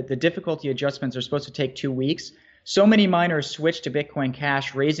the difficulty adjustments are supposed to take 2 weeks. So many miners switched to Bitcoin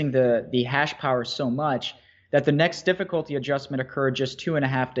Cash, raising the hash power so much that the next difficulty adjustment occurred just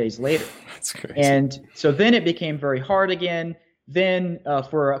 2.5 days later. That's crazy. And so then it became very hard again. Then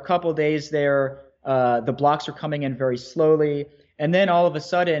for a couple of days there, the blocks were coming in very slowly. And then all of a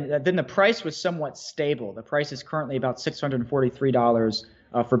sudden, then the price was somewhat stable. The price is currently about $643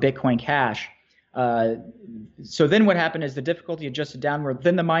 for Bitcoin Cash. So then what happened is the difficulty adjusted downward.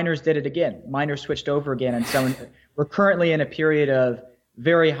 Then the miners did it again. Miners switched over again. And so we're currently in a period of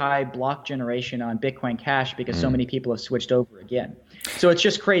very high block generation on Bitcoin Cash because so many people have switched over again. So it's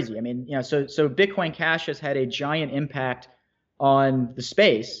just crazy. I mean, so Bitcoin Cash has had a giant impact on the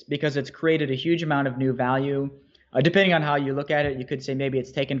space because it's created a huge amount of new value. Depending on how you look at it, you could say maybe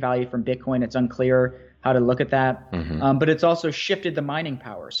it's taken value from Bitcoin. It's unclear how to look at that. But it's also shifted the mining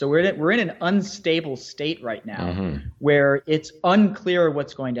power. So we're in an unstable state right now where it's unclear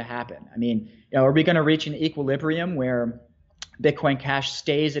what's going to happen. I mean, are we going to reach an equilibrium where Bitcoin Cash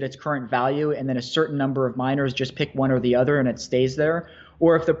stays at its current value and then a certain number of miners just pick one or the other and it stays there?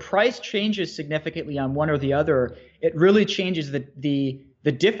 Or if the price changes significantly on one or the other, it really changes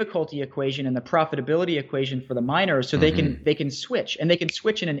the difficulty equation and the profitability equation for the miners, so they can switch, and they can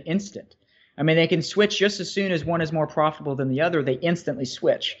switch in an instant. I mean, they can switch just as soon as one is more profitable than the other. They instantly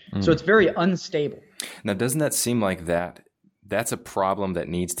switch. So it's very unstable. Now, doesn't that seem like that's a problem that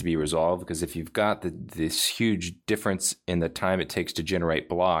needs to be resolved? Because if you've got this huge difference in the time it takes to generate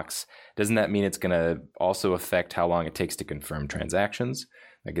blocks, doesn't that mean it's going to also affect how long it takes to confirm transactions?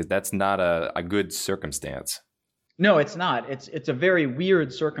 Like, that's not a good circumstance. No, it's not. It's a very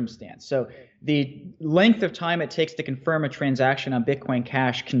weird circumstance. So the length of time it takes to confirm a transaction on Bitcoin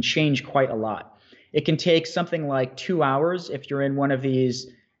Cash can change quite a lot. It can take something like 2 hours if you're in one of these,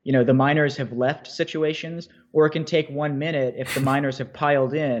 the miners have left situations, or it can take 1 minute if the miners have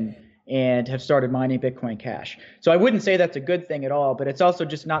piled in and have started mining Bitcoin Cash. So I wouldn't say that's a good thing at all, but it's also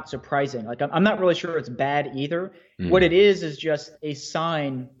just not surprising. Like I'm not really sure it's bad either. What it is just a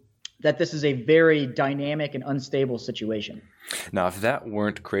sign that this is a very dynamic and unstable situation. Now, if that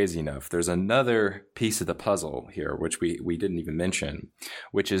weren't crazy enough, there's another piece of the puzzle here, which we didn't even mention,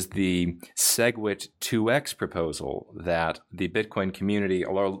 which is the SegWit 2x proposal that the Bitcoin community,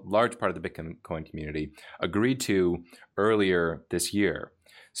 a large part of the Bitcoin community, agreed to earlier this year.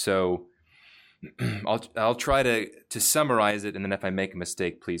 So I'll try to summarize it, and then if I make a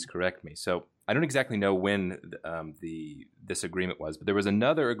mistake, please correct me. So I don't exactly know when this agreement was, but there was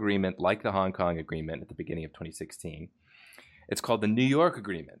another agreement like the Hong Kong agreement at the beginning of 2016. It's called the New York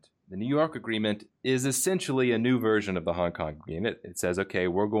Agreement. The New York Agreement is essentially a new version of the Hong Kong agreement. It says, okay,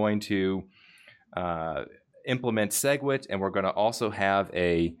 we're going to implement SegWit, and we're going to also have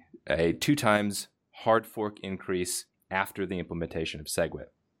a 2 times hard fork increase after the implementation of SegWit.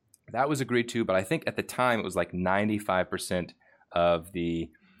 That was agreed to, but I think at the time it was like 95% of the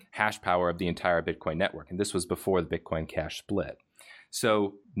hash power of the entire Bitcoin network. And this was before the Bitcoin Cash split.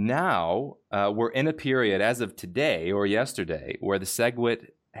 So now we're in a period as of today or yesterday where the SegWit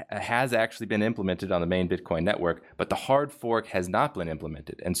has actually been implemented on the main Bitcoin network, but the hard fork has not been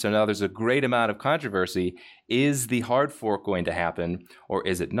implemented. And so now there's a great amount of controversy. Is the hard fork going to happen or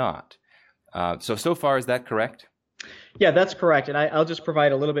is it not? So far, is that correct? Yeah, that's correct. And I'll just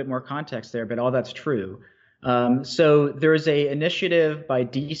provide a little bit more context there, but all that's true. So there's a initiative by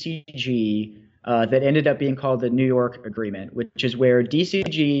DCG that ended up being called the New York Agreement, which is where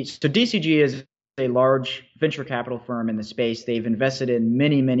DCG is a large venture capital firm in the space. They've invested in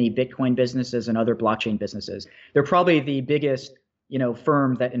many, many Bitcoin businesses and other blockchain businesses. They're probably the biggest,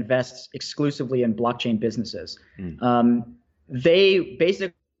 firm that invests exclusively in blockchain businesses. They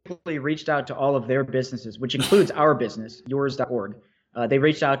basically reached out to all of their businesses, which includes our business, yours.org. They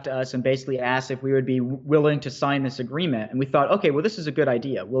reached out to us and basically asked if we would be willing to sign this agreement. And we thought, okay, well, this is a good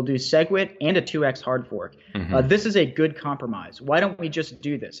idea. We'll do SegWit and a 2x hard fork. This is a good compromise. Why don't we just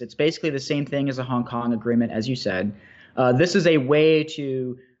do this? It's basically the same thing as a Hong Kong agreement, as you said. This is a way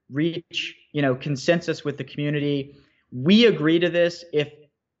to reach, consensus with the community. We agree to this if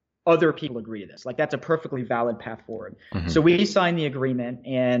other people agree to this. Like, that's a perfectly valid path forward. So we signed the agreement,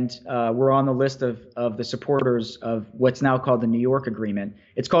 and we're on the list of the supporters of what's now called the New York Agreement.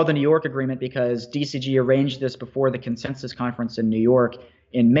 It's called the New York Agreement because DCG arranged this before the consensus conference in New York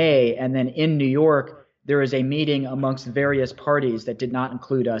in May. And then in New York, there is a meeting amongst various parties that did not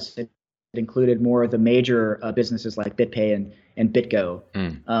include us. It included more of the major businesses like BitPay and BitGo.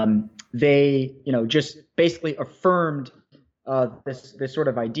 They, just basically affirmed this sort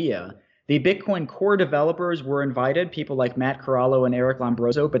of idea. The Bitcoin Core developers were invited, people like Matt Corallo and Eric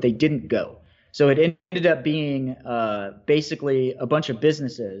Lombroso, but they didn't go. So it ended up being basically a bunch of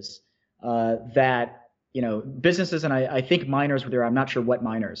businesses businesses, and I think miners were there. I'm not sure what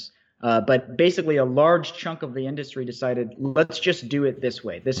miners, but basically a large chunk of the industry decided, let's just do it this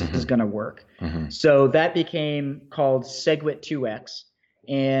way. This is going to work. So that became called SegWit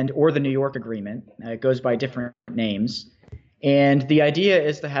 2x or the New York Agreement. It goes by different names. And the idea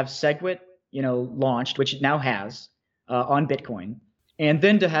is to have SegWit, launched, which it now has on Bitcoin, and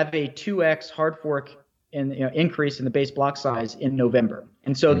then to have a 2x hard fork increase in the base block size in November.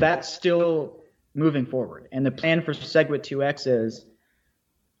 And so that's still moving forward. And the plan for SegWit 2x is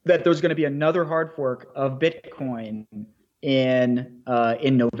that there's going to be another hard fork of Bitcoin in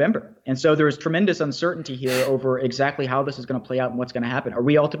November. And so there's tremendous uncertainty here over exactly how this is going to play out and what's going to happen. Are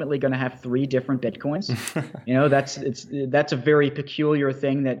we ultimately going to have 3 different Bitcoins? That's a very peculiar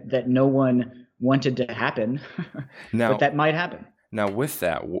thing that no one wanted to happen, but that might happen. Now with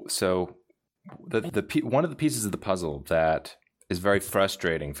that, so one of the pieces of the puzzle that is very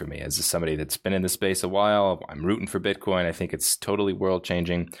frustrating for me as somebody that's been in the space a while, I'm rooting for Bitcoin. I think it's totally world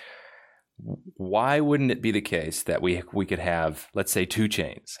changing. Why wouldn't it be the case that we could have, let's say, 2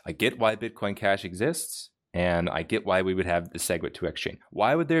 chains? I get why Bitcoin Cash exists, and I get why we would have the SegWit 2x chain.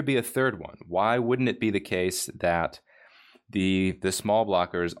 Why would there be a third one? Why wouldn't it be the case that the small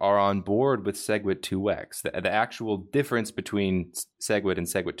blockers are on board with SegWit 2x? The actual difference between SegWit and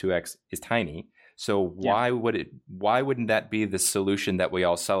SegWit 2x is tiny. So why wouldn't that be the solution that we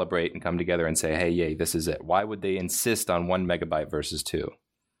all celebrate and come together and say, hey, yay, this is it? Why would they insist on 1 megabyte versus 2?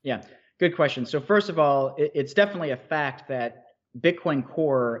 Yeah. Good question. So first of all, it's definitely a fact that Bitcoin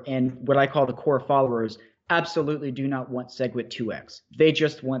Core and what I call the core followers absolutely do not want SegWit 2x. They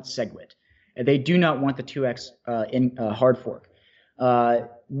just want SegWit. They do not want the 2x hard fork.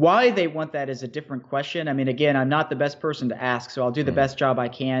 Why they want that is a different question. I mean, again, I'm not the best person to ask, so I'll do the best job I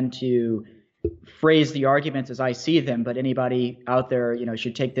can to phrase the arguments as I see them, but anybody out there,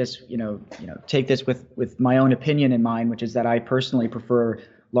 should take this, take this with my own opinion in mind, which is that I personally prefer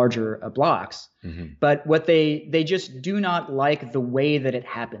larger blocks. Mm-hmm. But what they just do not like the way that it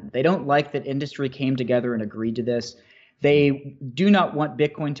happened. They don't like that industry came together and agreed to this. They do not want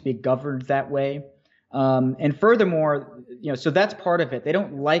Bitcoin to be governed that way. And furthermore, so that's part of it. They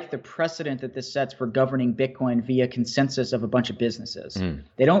don't like the precedent that this sets for governing Bitcoin via consensus of a bunch of businesses.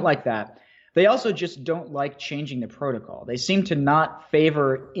 They don't like that. They also just don't like changing the protocol. They seem to not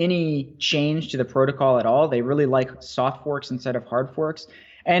favor any change to the protocol at all. They really like soft forks instead of hard forks.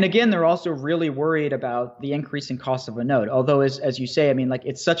 And again, they're also really worried about the increasing cost of a node. Although, as you say, I mean, like,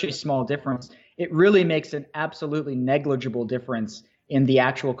 it's such a small difference. It really makes an absolutely negligible difference in the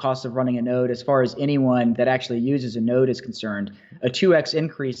actual cost of running a node as far as anyone that actually uses a node is concerned. A 2x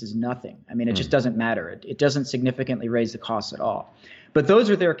increase is nothing. I mean, it just doesn't matter. It doesn't significantly raise the cost at all. But those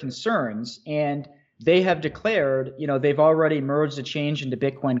are their concerns, and they have declared, they've already merged a change into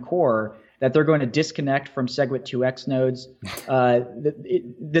Bitcoin Core that they're going to disconnect from SegWit 2x nodes.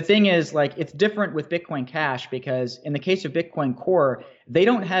 The thing is, like, it's different with Bitcoin Cash because in the case of Bitcoin Core, they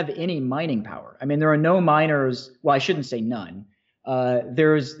don't have any mining power. I mean, there are no miners. Well, I shouldn't say none.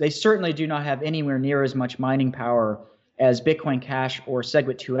 They certainly do not have anywhere near as much mining power as Bitcoin Cash or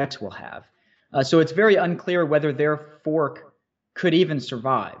SegWit 2x will have. So it's very unclear whether their fork could even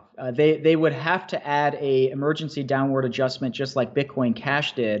survive. They would have to add a emergency downward adjustment just like Bitcoin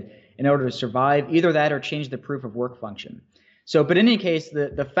Cash did in order to survive, either that or change the proof of work function. So, but in any case,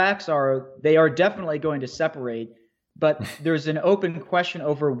 the facts are they are definitely going to separate, but there's an open question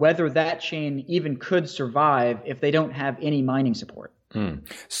over whether that chain even could survive if they don't have any mining support.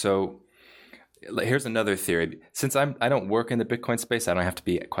 So here's another theory. Since I don't work in the Bitcoin space, I don't have to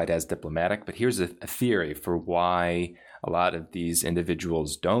be quite as diplomatic, but here's a theory for why a lot of these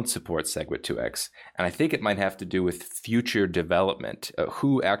individuals don't support SegWit 2x. And I think it might have to do with future development,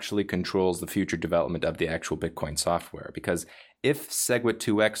 who actually controls the future development of the actual Bitcoin software. Because if SegWit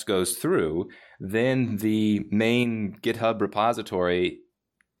 2x goes through, then the main GitHub repository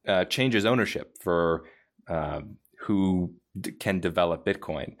changes ownership for who can develop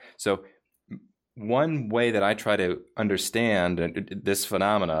Bitcoin. So one way that I try to understand this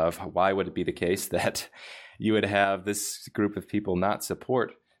phenomena of why would it be the case that you would have this group of people not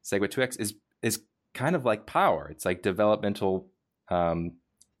support SegWit 2x is kind of like power. It's like developmental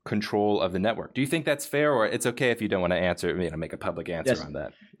control of the network. Do you think that's fair, or it's okay if you don't want to answer, make a public answer on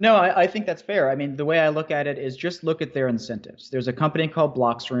that? No, I think that's fair. I mean, the way I look at it is just look at their incentives. There's a company called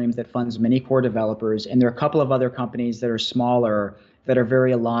Blockstream that funds many core developers, and there are a couple of other companies that are smaller that are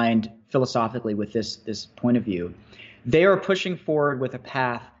very aligned philosophically with this point of view. They are pushing forward with a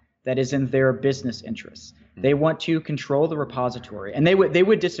path that is in their business interests. They want to control the repository, and they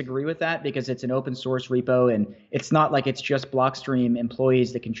would disagree with that because it's an open source repo, and it's not like it's just Blockstream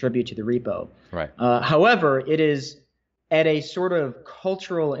employees that contribute to the repo. Right. However, it is at a sort of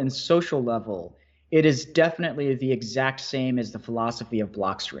cultural and social level, it is definitely the exact same as the philosophy of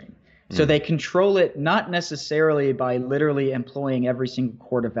Blockstream. So they control it not necessarily by literally employing every single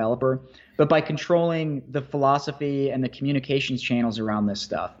core developer, but by controlling the philosophy and the communications channels around this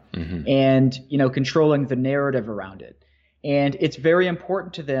stuff, and controlling the narrative around it. And it's very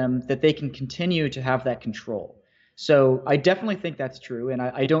important to them that they can continue to have that control. So I definitely think that's true, and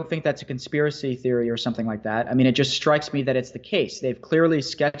I don't think that's a conspiracy theory or something like that. I mean, it just strikes me that it's the case. They've clearly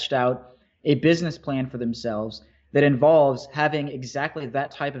sketched out a business plan for themselves that involves having exactly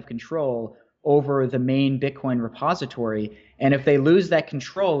that type of control over the main Bitcoin repository. And if they lose that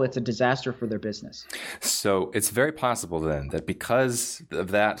control, it's a disaster for their business. So it's very possible then that because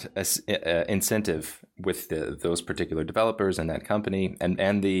of that incentive with those particular developers and that company,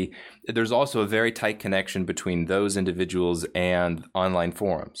 and there's also a very tight connection between those individuals and online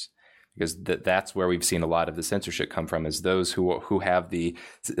forums. Because that's where we've seen a lot of the censorship come from, is those who have the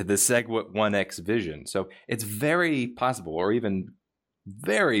SegWit 1x vision. So it's very possible, or even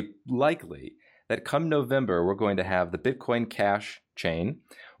very likely, that come November, we're going to have the Bitcoin Cash chain.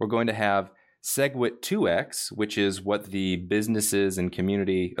 We're going to have SegWit 2x, which is what the businesses and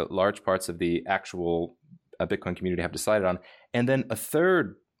community, large parts of the actual Bitcoin community have decided on. And then a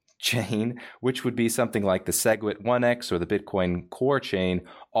third chain, which would be something like the SegWit 1x or the Bitcoin Core chain,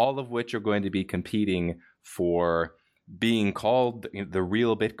 all of which are going to be competing for being called the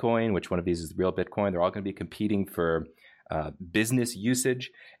real Bitcoin. Which one of these is the real Bitcoin? They're all going to be competing for business usage.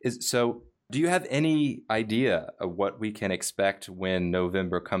 So do you have any idea of what we can expect when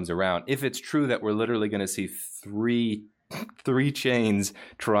November comes around? If it's true that we're literally going to see three chains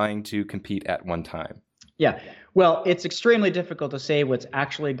trying to compete at one time. Yeah. Well, it's extremely difficult to say what's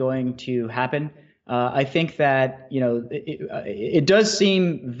actually going to happen. I think that, it does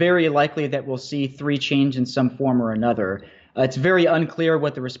seem very likely that we'll see three chains in some form or another. It's very unclear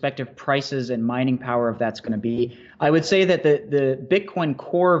what the respective prices and mining power of that's going to be. I would say that the Bitcoin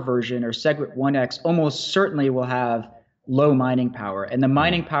Core version or SegWit 1x almost certainly will have low mining power, and the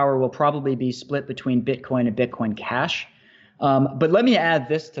mining power will probably be split between Bitcoin and Bitcoin Cash. But let me add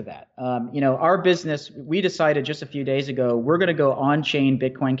this to that. Our business, we decided just a few days ago, we're going to go on-chain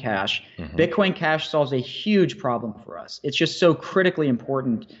Bitcoin Cash. Mm-hmm. Bitcoin Cash solves a huge problem for us. It's just so critically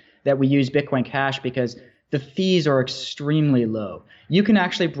important that we use Bitcoin Cash because the fees are extremely low. You can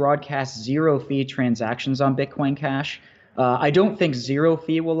actually broadcast zero-fee transactions on Bitcoin Cash. I don't think zero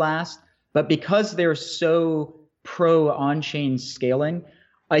fee will last, but because they're so pro on-chain scaling,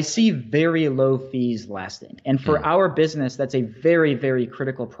 I see very low fees lasting. And for our business, that's a very, very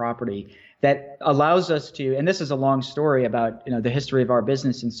critical property that allows us to, and this is a long story about the history of our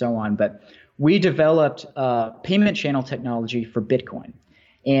business and so on, but we developed payment channel technology for Bitcoin.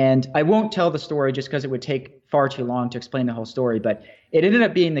 And I won't tell the story just because it would take far too long to explain the whole story, but it ended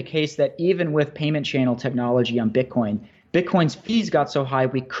up being the case that even with payment channel technology on Bitcoin, Bitcoin's fees got so high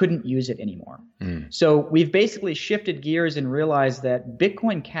we couldn't use it anymore. So we've basically shifted gears and realized that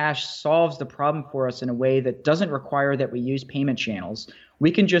Bitcoin Cash solves the problem for us in a way that doesn't require that we use payment channels. We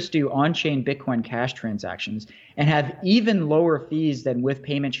can just do on-chain Bitcoin Cash transactions and have even lower fees than with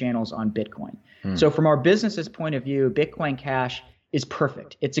payment channels on Bitcoin. So from our business's point of view, Bitcoin Cash is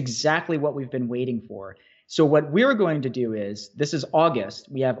perfect. It's exactly what we've been waiting for. So what we're going to do is, this is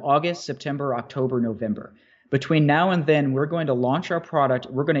August. We have August, September, October, November. Between now and then, we're going to launch our product.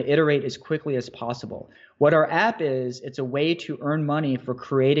 We're going to iterate as quickly as possible. What our app is, it's a way to earn money for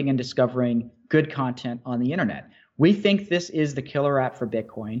creating and discovering good content on the internet. We think this is the killer app for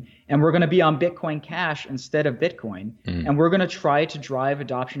Bitcoin, and we're going to be on Bitcoin Cash instead of Bitcoin, and we're going to try to drive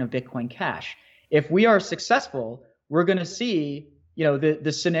adoption of Bitcoin Cash. If we are successful, we're going to see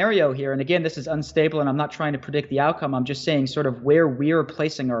the scenario here. And again, this is unstable, and I'm not trying to predict the outcome. I'm just saying sort of where we're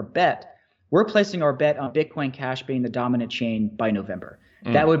placing our bet. We're placing our bet on Bitcoin Cash being the dominant chain by November.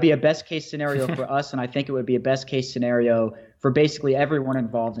 That would be a best case scenario for us, and I think it would be a best case scenario for basically everyone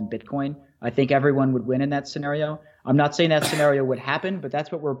involved in Bitcoin. I think everyone would win in that scenario. I'm not saying that scenario would happen, but that's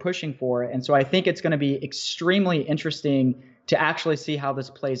what we're pushing for. And so I think it's going to be extremely interesting to actually see how this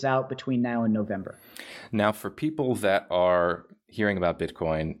plays out between now and November. Now, for people that are hearing about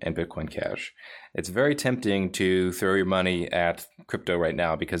Bitcoin and Bitcoin Cash, it's very tempting to throw your money at crypto right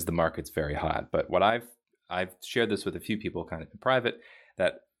now because the market's very hot. But what I've shared this with a few people kind of in private,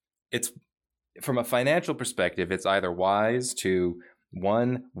 that it's from a financial perspective, it's either wise to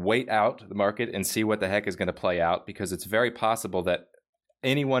wait out the market and see what the heck is going to play out, because it's very possible that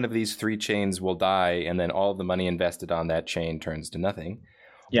any one of these three chains will die and then all the money invested on that chain turns to nothing.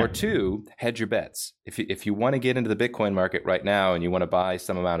 Yeah. Or two, hedge your bets. If you want to get into the Bitcoin market right now and you want to buy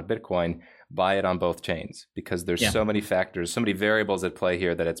some amount of Bitcoin, buy it on both chains, because there's so many factors, so many variables at play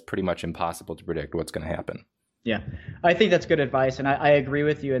here that it's pretty much impossible to predict what's going to happen. Yeah, I think that's good advice, and I agree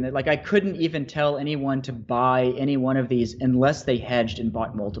with you. And I couldn't even tell anyone to buy any one of these unless they hedged and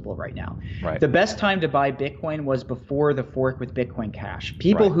bought multiple right now. Right. The best time to buy Bitcoin was before the fork with Bitcoin Cash.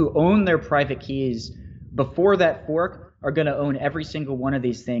 People who own their private keys before that fork are going to own every single one of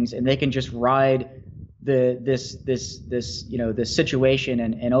these things, and they can just ride this situation,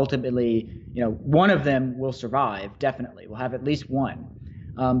 and ultimately, one of them will survive. Definitely, we'll have at least one.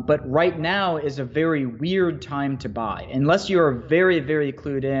 But right now is a very weird time to buy, unless you are very, very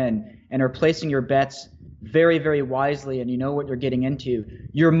clued in and are placing your bets very, very wisely, and you know what you're getting into.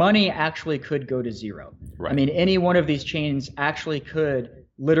 Your money actually could go to zero. Right. I mean, any one of these chains actually could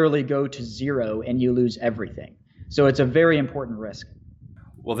literally go to zero, and you lose everything. So it's a very important risk.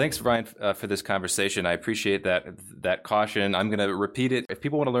 Well, thanks, Brian, for this conversation. I appreciate that caution. I'm going to repeat it. If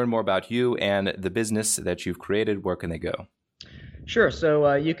people want to learn more about you and the business that you've created, where can they go? Sure.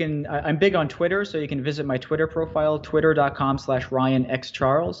 So you can. I'm big on Twitter, so you can visit my Twitter profile,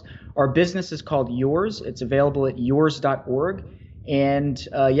 twitter.com/RyanXCharles. Our business is called Yours. It's available at yours.org. And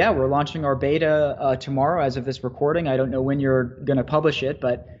we're launching our beta tomorrow as of this recording. I don't know when you're going to publish it,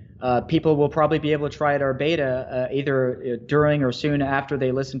 but people will probably be able to try out our beta either during or soon after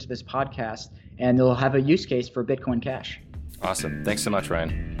they listen to this podcast, and they'll have a use case for Bitcoin Cash. Awesome. Thanks so much,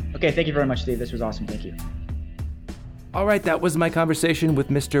 Ryan. Okay. Thank you very much, Steve. This was awesome. Thank you. All right, that was my conversation with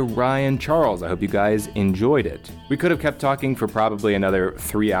Mr. Ryan Charles. I hope you guys enjoyed it. We could have kept talking for probably another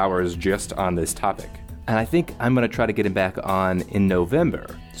 3 hours just on this topic. And I think I'm going to try to get him back on in November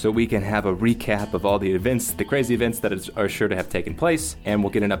so we can have a recap of all the events, the crazy events that are sure to have taken place, and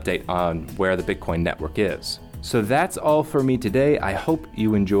we'll get an update on where the Bitcoin network is. So that's all for me today. I hope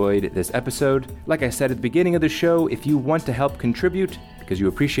you enjoyed this episode. Like I said at the beginning of the show, if you want to help contribute because you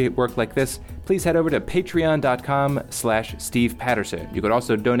appreciate work like this, please head over to patreon.com/Steve Patterson. You could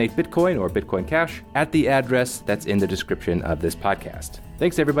also donate Bitcoin or Bitcoin Cash at the address that's in the description of this podcast.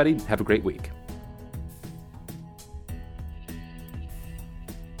 Thanks, everybody. Have a great week.